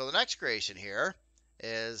 So the next creation here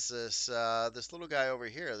is this little guy over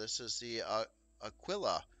here. This is the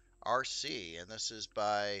Aquila RC, and this is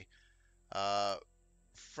by uh,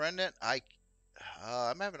 Frenet.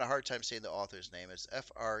 I'm having a hard time saying the author's name. It's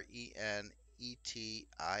Frenetik.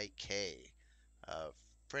 Uh,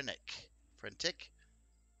 Frenick. Frentic.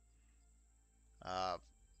 Uh,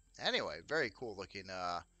 anyway, very cool looking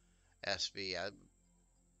SV.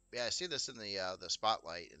 Yeah, I see this in the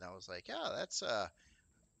spotlight, and I was like, yeah, that's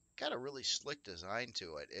got a really slick design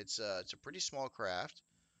to it. It's a pretty small craft.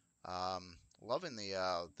 Loving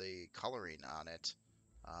the coloring on it.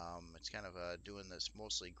 It's kind of doing this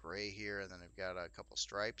mostly gray here, and then I've got a couple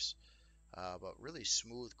stripes. But really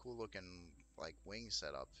smooth, cool looking like wing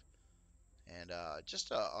setup, and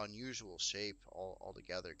just a unusual shape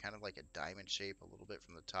altogether. Kind of like a diamond shape a little bit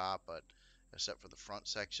from the top, but except for the front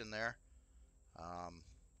section there. Um,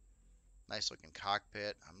 Nice looking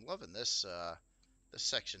cockpit. I'm loving this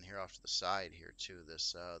section here off to the side here too.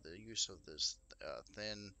 This the use of this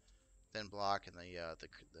thin block and the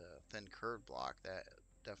thin curved block, that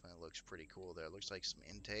definitely looks pretty cool there. It looks like some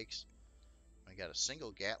intakes. I got a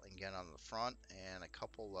single Gatling gun on the front and a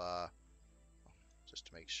couple just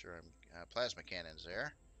to make sure I'm plasma cannons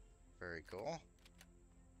there. Very cool.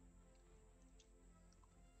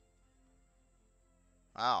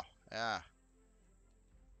 Wow, yeah.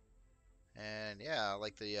 And yeah, I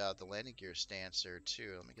like the landing gear stance there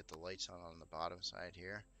too. Let me get the lights on the bottom side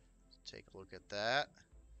here. Take a look at that.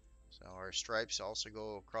 So our stripes also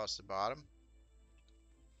go across the bottom.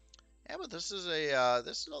 Yeah, but this is a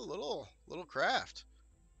little craft.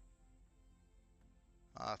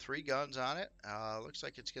 Three guns on it. Looks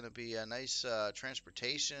like it's going to be a nice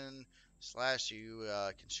transportation slash you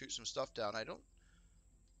can shoot some stuff down. I don't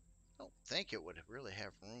think it would really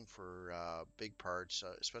have room for big parts,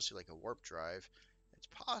 especially like a warp drive. It's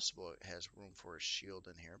possible it has room for a shield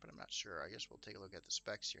in here, but I'm not sure. I guess we'll take a look at the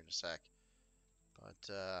specs here in a sec. But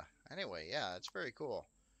anyway, yeah, it's very cool.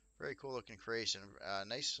 Very cool looking creation.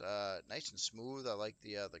 Nice and smooth. I like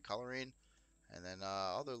the coloring, and then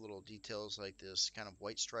other little details like this kind of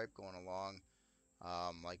white stripe going along,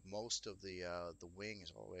 like most of the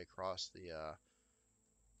wings all the way across the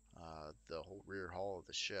whole rear hull of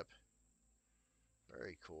the ship.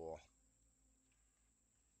 Very cool.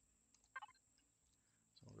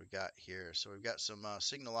 So what we got here? So we've got some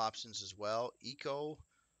signal options as well. Eco.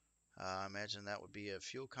 I imagine that would be a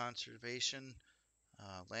fuel conservation.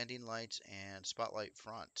 Landing lights and spotlight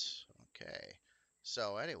front. Okay.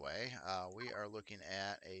 So anyway, we are looking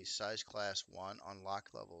at a size class 1 unlock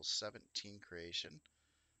level 17 creation.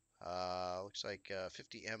 Looks like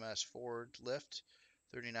 50 ms forward lift,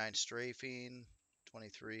 39 strafing,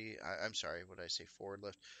 23. I'm sorry, what did I say? Forward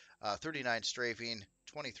lift. 39 strafing,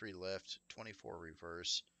 23 lift, 24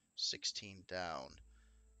 reverse, 16 down.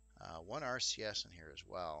 One RCS in here as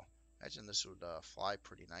well. Imagine this would fly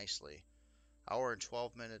pretty nicely. Hour and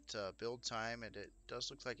 12-minute build time, and it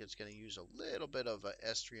does look like it's going to use a little bit of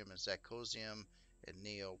Estrium and Zacosium and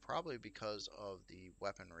Neo, probably because of the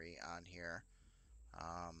weaponry on here.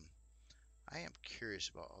 I am curious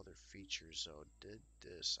about other features, though.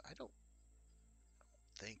 I don't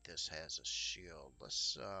think this has a shield.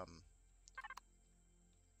 Let's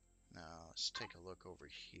take a look over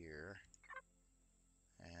here.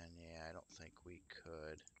 And yeah, I don't think we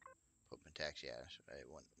could. Put tax, yeah, I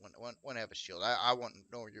wouldn't have a shield. I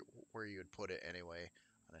wouldn't know where you would put it anyway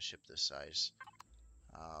on a ship this size.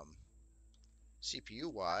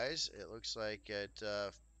 CPU wise, it looks like it's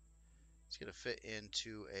going to fit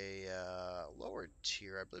into a lower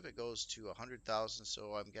tier. I believe it goes to 100,000,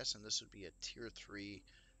 so I'm guessing this would be a tier 3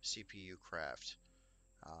 CPU craft.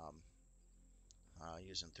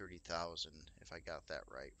 Using 30,000 if I got that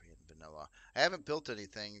right in vanilla. I haven't built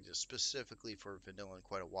anything just specifically for vanilla in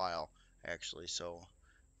quite a while, actually, so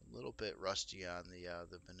a little bit rusty on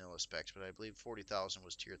the vanilla specs, but I believe 40,000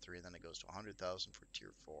 was tier 3, and then it goes to 100,000 for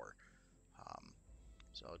tier 4.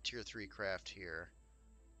 So tier 3 craft here.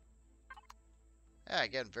 Yeah,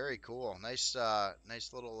 again, very cool. Nice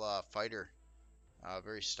little fighter.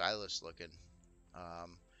 Very stylish looking.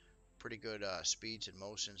 Pretty good speeds and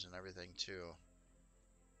motions and everything too.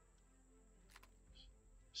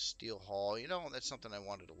 Steel hull. You know, that's something I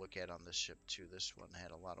wanted to look at on this ship too. This one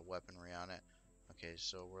had a lot of weaponry on it. Okay,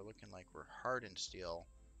 so we're looking like we're hardened steel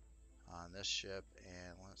on this ship,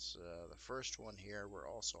 and let's the first one here, we're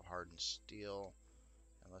also hardened steel,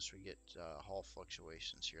 unless we get hull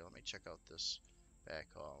fluctuations here. Let me check out this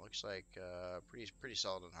backhaul. Looks like pretty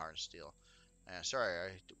solid and hard steel. Sorry,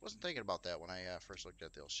 I wasn't thinking about that when I first looked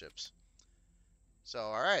at those ships. So,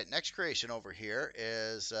 all right, next creation over here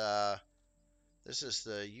is this is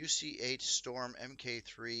the UC8 Storm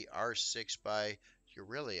MK3 R6 by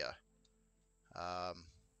Aurelia. Oh,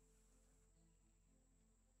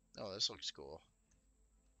 this looks cool.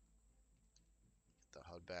 Get the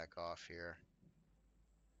HUD back off here.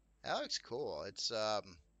 That looks cool. It's kind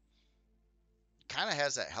of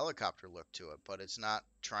has that helicopter look to it, but it's not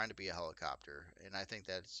trying to be a helicopter, and I think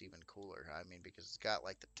that's even cooler. I mean, because it's got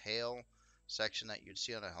like the tail section that you'd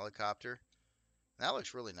see on a helicopter. And that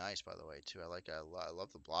looks really nice, by the way, too. I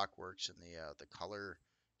love the block works and the color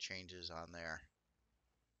changes on there.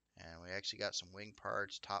 And we actually got some wing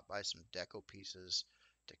parts topped by some deco pieces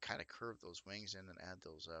to kind of curve those wings in and add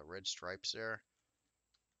those red stripes there.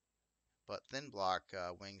 But thin block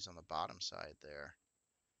wings on the bottom side there.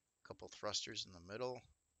 A couple thrusters in the middle.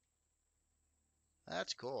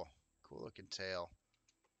 That's cool. Cool looking tail.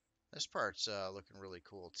 This part's looking really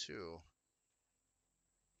cool too.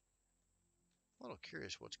 A little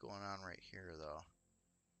curious what's going on right here though.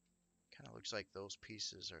 Kind of looks like those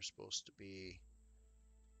pieces are supposed to be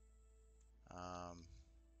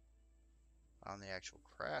on the actual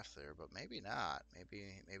craft there, but maybe not.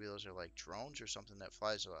 Maybe those are like drones or something that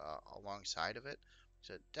flies alongside of it.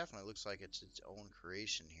 So it definitely looks like it's its own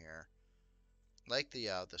creation here. Like the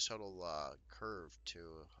subtle curve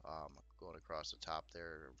too, going across the top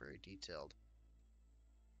there, very detailed.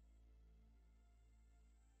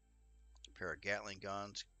 A pair of Gatling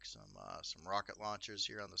guns, some rocket launchers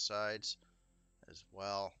here on the sides as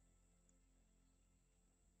well.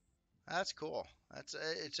 That's cool.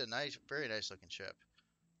 It's a nice, very nice looking ship.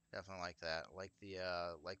 Definitely like that. Like the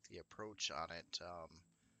approach on it.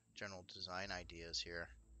 General design ideas here.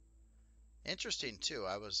 Interesting too.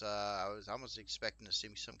 I was almost expecting to see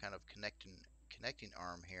some kind of connecting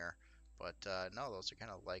arm here, but no, those are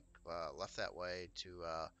kind of like left that way to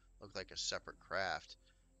look like a separate craft.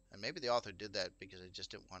 And maybe the author did that because they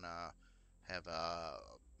just didn't want to have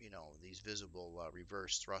you know, these visible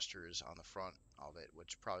reverse thrusters on the front of it,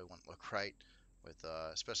 which probably wouldn't look right with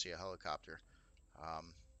especially a helicopter.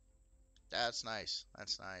 Um, that's nice.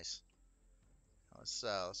 That's nice.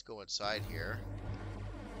 Let's go inside here.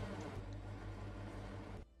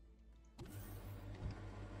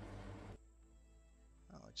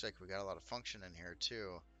 Oh, looks like we got a lot of function in here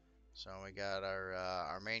too. So we got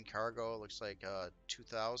our main cargo. Looks like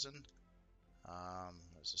 2,000.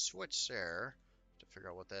 There's a switch there to figure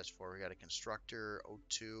out what that's for. We got a constructor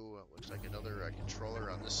O2. Looks like another controller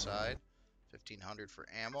on this side. 1,500 for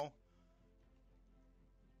ammo.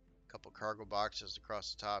 Couple cargo boxes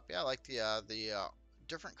across the top. Yeah, I like the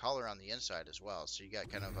different color on the inside as well. So you got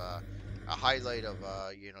kind of a highlight of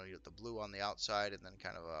you know, the blue on the outside and then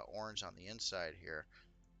kind of orange on the inside here.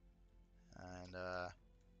 And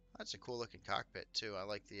that's a cool looking cockpit too. I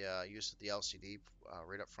like the use of the LCD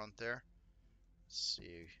right up front there. Let's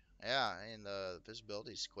see. Yeah, and the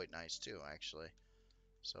visibility is quite nice too, actually.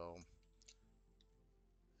 So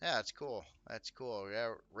yeah, it's cool. That's cool.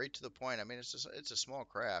 Yeah, right to the point. I mean, it's a small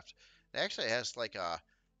craft. It actually has like a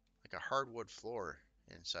hardwood floor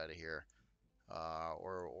inside of here,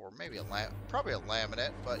 or maybe probably a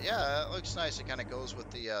laminate. But yeah, it looks nice. It kind of goes with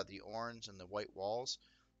the orange and the white walls.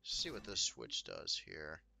 Let's see what this switch does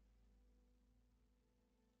here.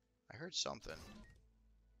 I heard something.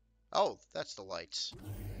 Oh, that's the lights.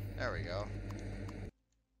 There we go.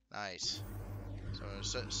 Nice. So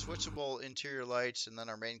switchable interior lights, and then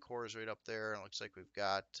our main core is right up there. And it looks like we've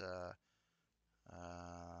got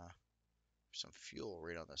some fuel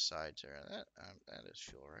right on the sides there. That is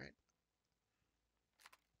fuel, right?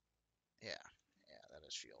 Yeah, yeah, that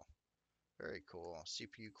is fuel. Very cool.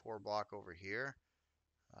 CPU core block over here.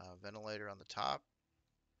 Ventilator on the top.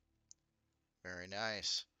 Very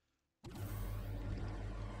nice.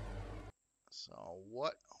 So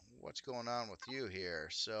what's going on with you here?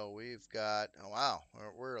 So we've got, oh wow,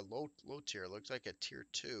 we're a low tier. Looks like a tier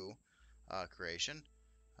 2 creation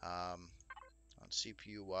on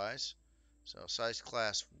CPU wise. So size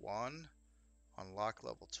class 1, unlock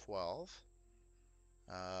level 12.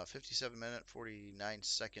 57-minute,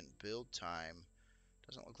 49-second build time.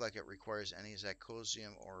 Doesn't look like it requires any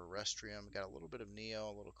Zacosium or Restrium. Got a little bit of Neo,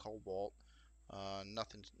 a little Cobalt.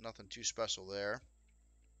 Nothing too special there.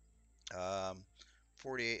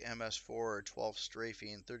 48 MS4, 12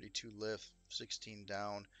 strafing, 32 lift, 16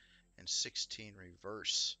 down, and 16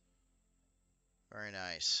 reverse. Very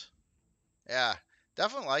nice. Yeah,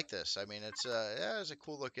 definitely like this. I mean, it's a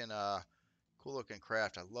cool looking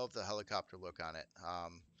craft. I love the helicopter look on it.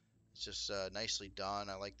 It's just nicely done.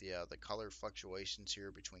 I like the color fluctuations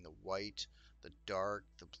here between the white, the dark,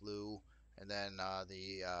 the blue, and then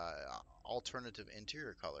the alternative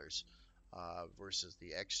interior colors versus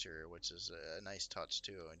the exterior, which is a nice touch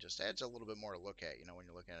too, and just adds a little bit more to look at, when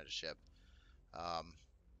you're looking at a ship. Um,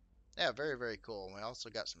 yeah, very, very cool. And we also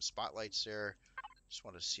got some spotlights there. Just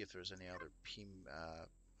wanted to see if there's any other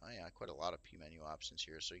oh yeah, quite a lot of P menu options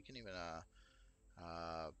here. So you can even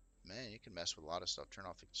man, you can mess with a lot of stuff. Turn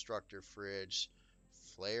off the constructor, fridge,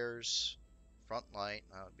 flares, front light.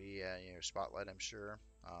 That would be your spotlight, I'm sure.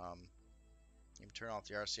 You can turn off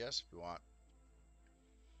the RCS if you want.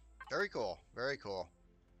 Very cool. Very cool.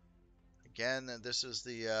 Again, this is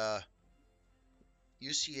the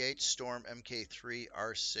UCH Storm MK3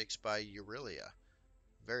 R6 by Aurelia.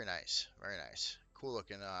 Very nice. Very nice. Cool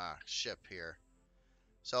looking ship here.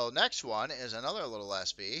 So next one is another little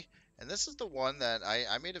SB, and this is the one that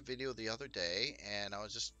I made a video the other day, and I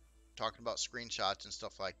was just talking about screenshots and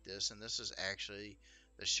stuff like this, and this is actually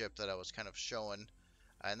the ship that I was kind of showing.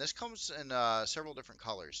 And this comes in several different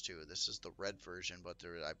colors too. This is the red version, but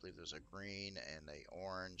I believe there's a green and a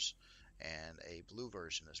orange and a blue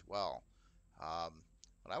version as well. Um,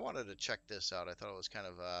 but I wanted to check this out. I thought it was kind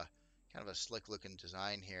of a slick looking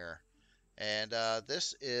design here. And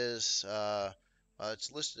this is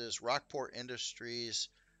it's listed as Rockport Industries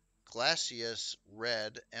Glacius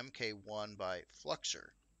Red MK1 by Fluxer.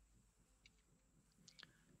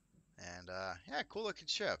 And yeah, cool looking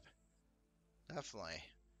ship. Definitely.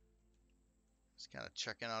 Just kind of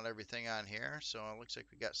checking out everything on here. So it looks like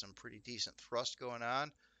we got some pretty decent thrust going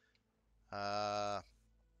on. Yeah,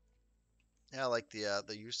 I like the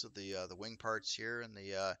use of the wing parts here and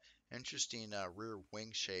the interesting rear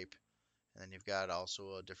wing shape. And then you've got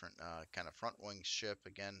also a different kind of front wing ship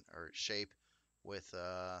again, or shape, with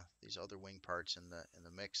these other wing parts in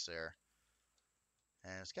the mix there.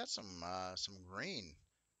 And it's got some green.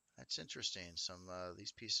 That's interesting. Some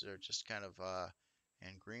these pieces are just kind of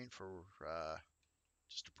in green for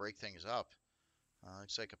just to break things up.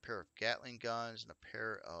 Looks like a pair of Gatling guns and a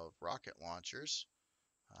pair of rocket launchers.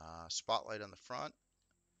 Spotlight on the front.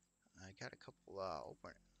 I got a couple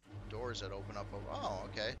open doors that open up. Oh,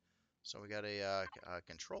 okay. So we got a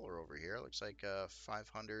controller over here. Looks like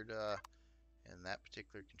 500 in that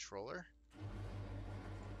particular controller.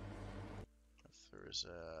 If there's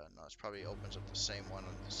no, it probably opens up the same one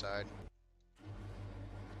on the side.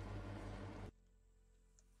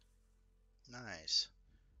 Nice.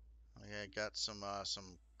 I got some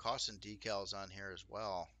caution decals on here as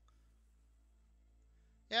well.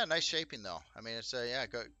 Yeah, nice shaping though. I mean, it's a yeah,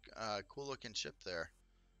 cool looking ship there.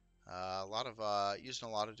 A lot of using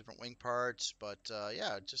a lot of different wing parts, but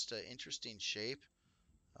yeah, just an interesting shape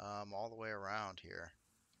all the way around here.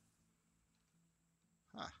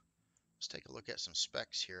 Huh. Let's take a look at some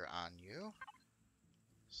specs here on you.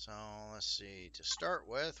 So let's see. To start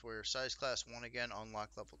with, we're size class 1 again,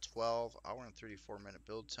 unlock level 12, hour and 34-minute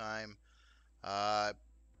build time.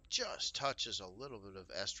 Just touches a little bit of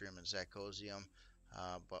Estrium and Zachosium,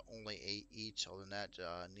 but only 8 each. Other than that,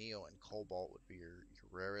 Neo and Cobalt would be your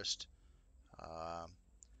rarest.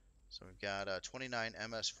 So we've got 29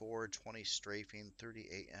 MS forward, 20 strafing,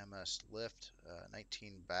 38 MS lift,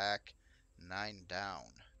 19 back, 9 down.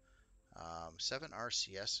 7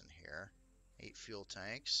 RCS in here, 8 fuel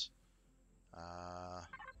tanks.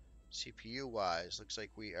 CPU wise, looks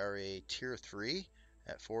like we are a tier 3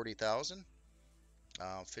 at 40,000.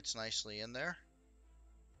 Fits nicely in there.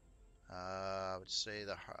 I would say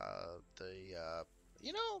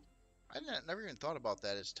you know, I never even thought about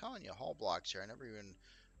that. It's telling you hull blocks here. I never even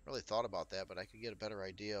really thought about that, but I could get a better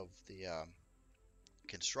idea of the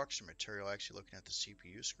construction material actually looking at the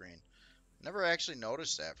CPU screen. Never actually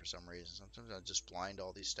noticed that for some reason. Sometimes I just blind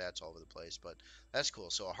all these stats all over the place, but that's cool.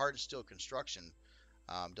 So a hardened steel construction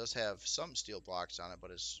does have some steel blocks on it, but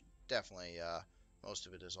it's definitely most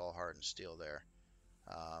of it is all hardened steel there.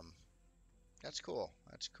 That's cool.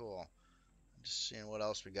 That's cool. I'm just seeing what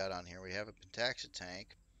else we got on here. We have a Pentaxa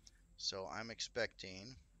tank, so I'm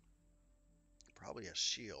expecting probably a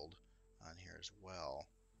shield on here as well.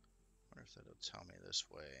 I wonder if that'll tell me this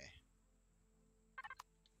way.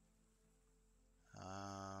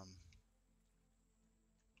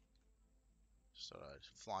 So I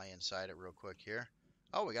fly inside it real quick here.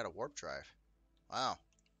 Oh, we got a warp drive. Wow.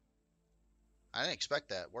 I didn't expect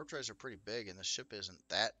that. Warp drives are pretty big, and the ship isn't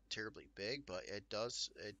that terribly big, but it does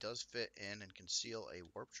fit in and conceal a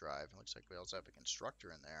warp drive. It looks like we also have a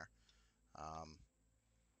constructor in there.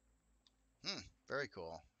 Very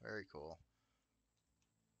cool. Very cool.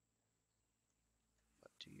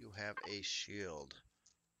 But do you have a shield?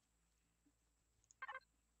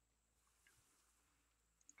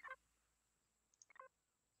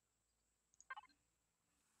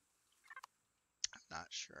 not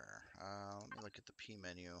sure. Let me look at the P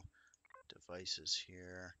menu devices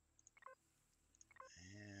here.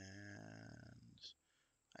 And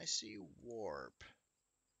I see warp.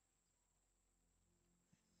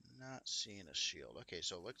 Not seeing a shield. Okay,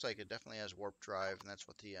 so it looks like it definitely has warp drive, and that's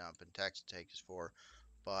what the Pentax tank is for.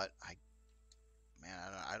 But man,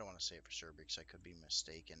 I don't want to say it for sure because I could be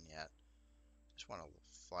mistaken yet. Just want to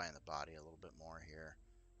fly in the body a little bit more here.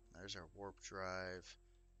 There's our warp drive.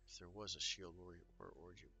 If there was a shield, where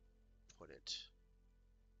would you put it?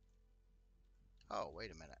 Oh,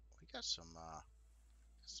 wait a minute. We got some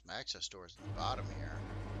access doors at the bottom here.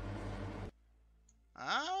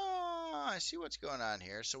 Ah, I see what's going on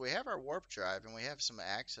here. So we have our warp drive, and we have some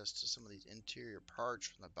access to some of these interior parts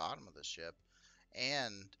from the bottom of the ship.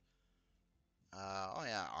 And, oh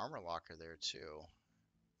yeah, armor locker there too.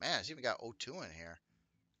 Man, it's even got O2 in here.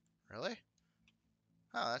 Really?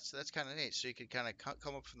 Oh, that's kind of neat. So you could kind of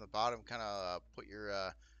come up from the bottom, kind of put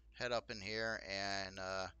your head up in here, and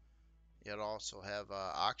you'd also have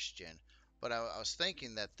oxygen. But I was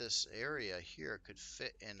thinking that this area here could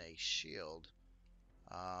fit in a shield.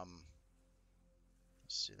 Let's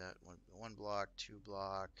see that one block, 2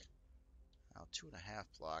 block, now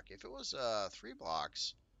 2.5 block. If it was 3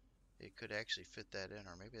 blocks, it could actually fit that in,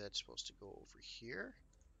 or maybe that's supposed to go over here.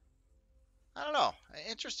 I don't know.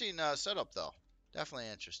 Interesting setup though. Definitely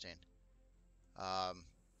interesting. Um,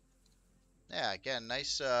 yeah, again,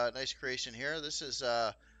 nice creation here. This is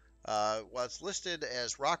well, it's listed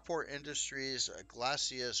as Rockport Industries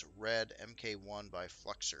Glacius Red MK1 by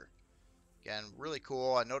Fluxer. Again, really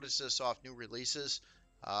cool. I noticed this off new releases,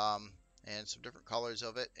 and some different colors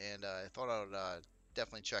of it, and I thought I would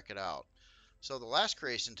definitely check it out. So the last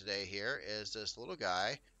creation today here is this little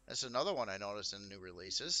guy. That's another one I noticed in new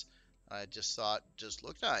releases. I just thought just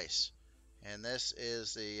looked nice. And this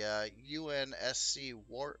is the UNSC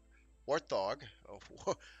Warthog,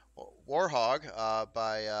 Warhog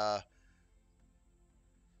by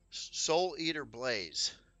Soul Eater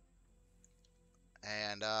Blaze.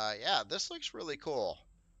 And yeah, this looks really cool.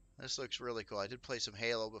 This looks really cool. I did play some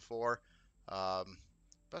Halo before,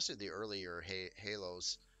 especially the earlier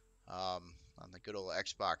Halos on the good old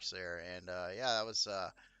Xbox there. And yeah, that was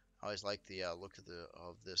I always liked the look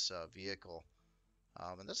of this vehicle.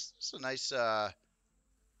 And this is a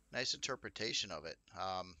nice interpretation of it.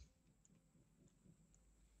 I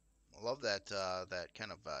love that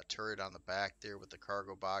kind of turret on the back there with the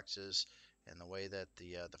cargo boxes and the way that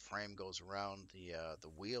the frame goes around the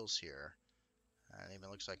wheels here. It even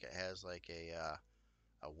looks like it has like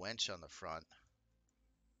a winch on the front.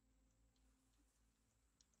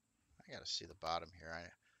 I gotta see the bottom here.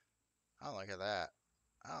 Oh, look at that.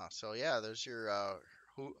 Oh, so yeah, there's your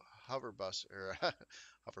hover bus or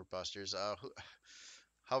hover busters,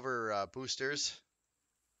 hover boosters.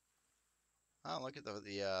 Oh, look at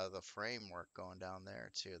the framework going down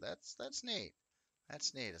there too. That's neat.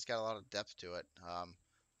 That's neat. It's got a lot of depth to it.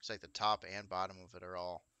 Looks like the top and bottom of it are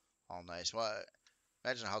all nice. Well,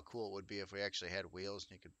 imagine how cool it would be if we actually had wheels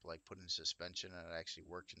and you could like put in suspension and it actually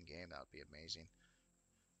worked in game. That would be amazing.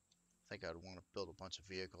 I think I'd want to build a bunch of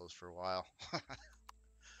vehicles for a while.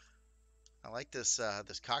 I like this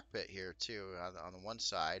cockpit here too on the one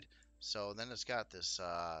side. So then it's got this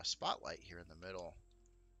spotlight here in the middle.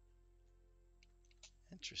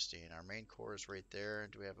 Interesting. Our main core is right there.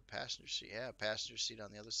 Do we have a passenger seat? Yeah, a passenger seat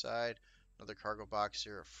on the other side. Another cargo box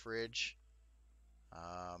here, a fridge.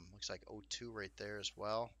 Looks like O2 right there as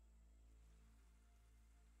well.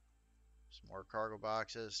 Some more cargo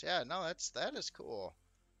boxes. Yeah, no, that is cool.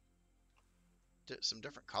 Some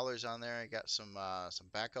different colors on there. I got some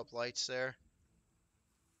backup lights there.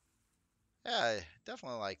 Yeah, I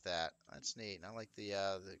definitely like that. That's neat. And I like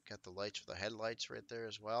got the lights for the headlights right there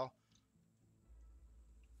as well.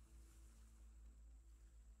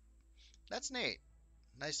 That's neat.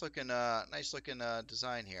 Nice looking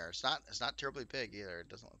design here. It's not terribly big either. It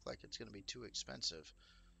doesn't look like it's going to be too expensive.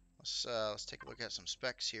 Let's take a look at some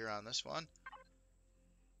specs here on this one.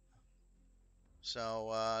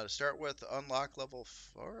 So to start with, unlock level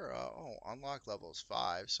 4. Unlock levels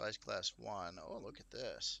 5, size class 1. Oh, look at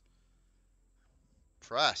this.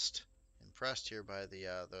 Impressed here by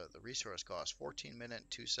the resource cost. 14-minute,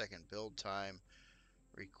 2-second build time.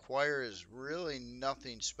 Requires really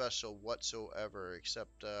nothing special whatsoever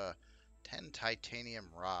except 10 titanium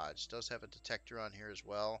rods. Does have a detector on here as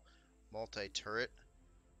well. Multi-turret.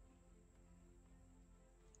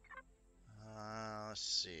 Let's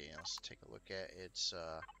see. Let's take a look at its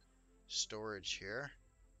storage here.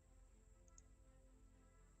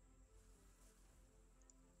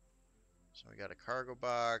 So we got a cargo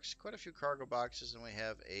box, quite a few cargo boxes, and we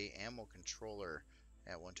have a ammo controller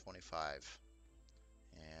at 125.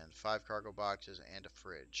 and 5 cargo boxes and a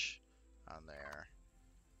fridge on there.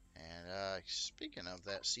 And speaking of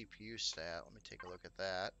that CPU stat, let me take a look at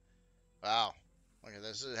that. Wow, look at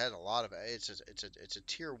this. It has a lot of it's a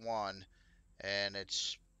tier 1, and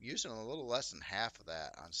it's using a little less than half of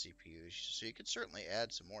that on CPUs. So you could certainly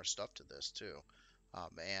add some more stuff to this too,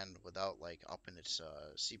 and without like upping its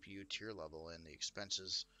CPU tier level and the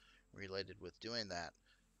expenses related with doing that.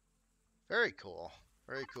 Very cool.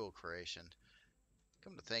 Very cool creation.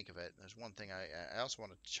 Come to think of it, there's one thing I also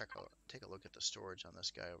want to take a look at the storage on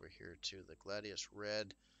this guy over here too. The Gladius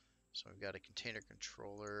Red. So we've got a container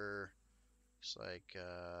controller. Looks like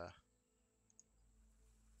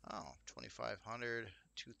oh, 2500,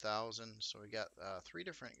 2000. So we got 3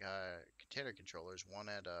 different container controllers. One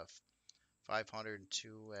at 500,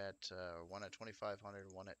 and one at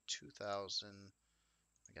 2500, one at 2000.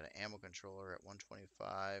 I got an ammo controller at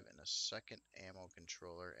 125 and a second ammo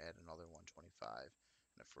controller at another 125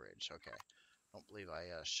 and a fridge. Okay, don't believe I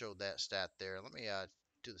showed that stat there. Let me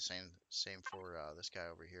do the same for this guy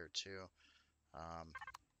over here too.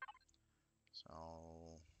 So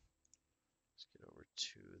let's get over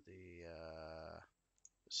to the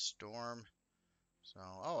storm. So,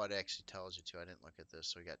 oh, it actually tells you too. I didn't look at this.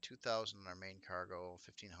 So we got 2,000 on our main cargo,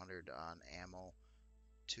 1,500 on ammo,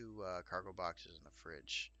 2 cargo boxes, and a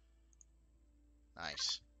fridge.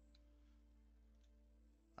 Nice.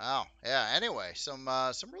 Wow. Yeah. Anyway, some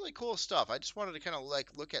really cool stuff. I just wanted to kind of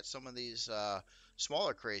like look at some of these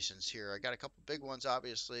smaller creations here. I got a couple big ones,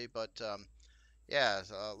 obviously, but yeah,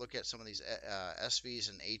 look at some of these SVs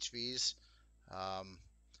and HVs. Um,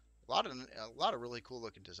 a lot of really cool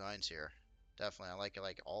looking designs here. Definitely, I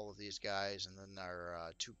like all of these guys, and then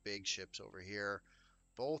our 2 big ships over here.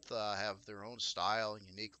 Both have their own style and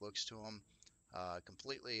unique looks to them.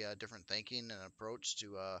 Completely different thinking and approach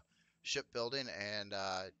to shipbuilding, and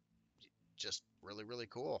just really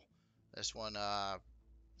cool. This one,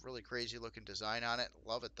 really crazy looking design on it.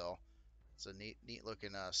 Love it though. It's a neat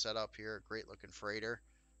looking setup here. Great looking freighter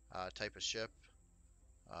type of ship.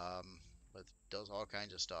 Um, but does all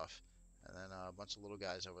kinds of stuff. And then a bunch of little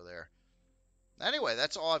guys over there. Anyway,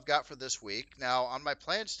 that's all I've got for this week. Now, on my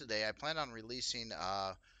plans today, I plan on releasing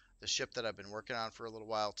the ship that I've been working on for a little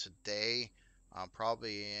while today.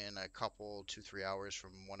 Probably in a couple, 2-3 hours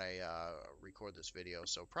from when I record this video.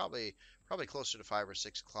 So probably closer to 5 or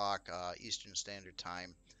 6 o'clock Eastern Standard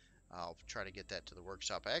Time. I'll try to get that to the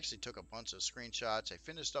workshop. I actually took a bunch of screenshots. I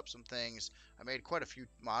finished up some things. I made quite a few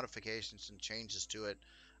modifications and changes to it.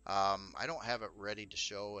 I don't have it ready to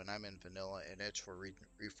show, and I'm in vanilla, and it's for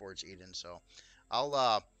Reforged Eden. So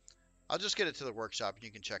I'll just get it to the workshop, and you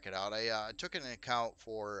can check it out. I took an account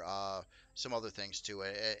for some other things too.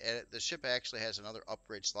 The ship actually has another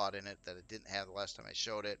upgrade slot in it that it didn't have the last time I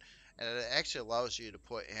showed it, and it actually allows you to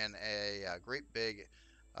put in a great big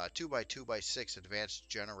 2x2x6 advanced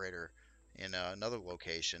generator in another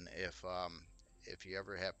location if you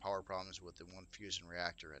ever have power problems with the one fusion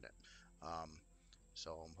reactor in it. Um,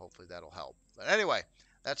 so hopefully that'll help. But anyway,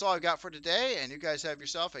 that's all I've got for today, and you guys have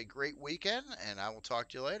yourself a great weekend, and I will talk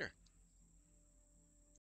to you later.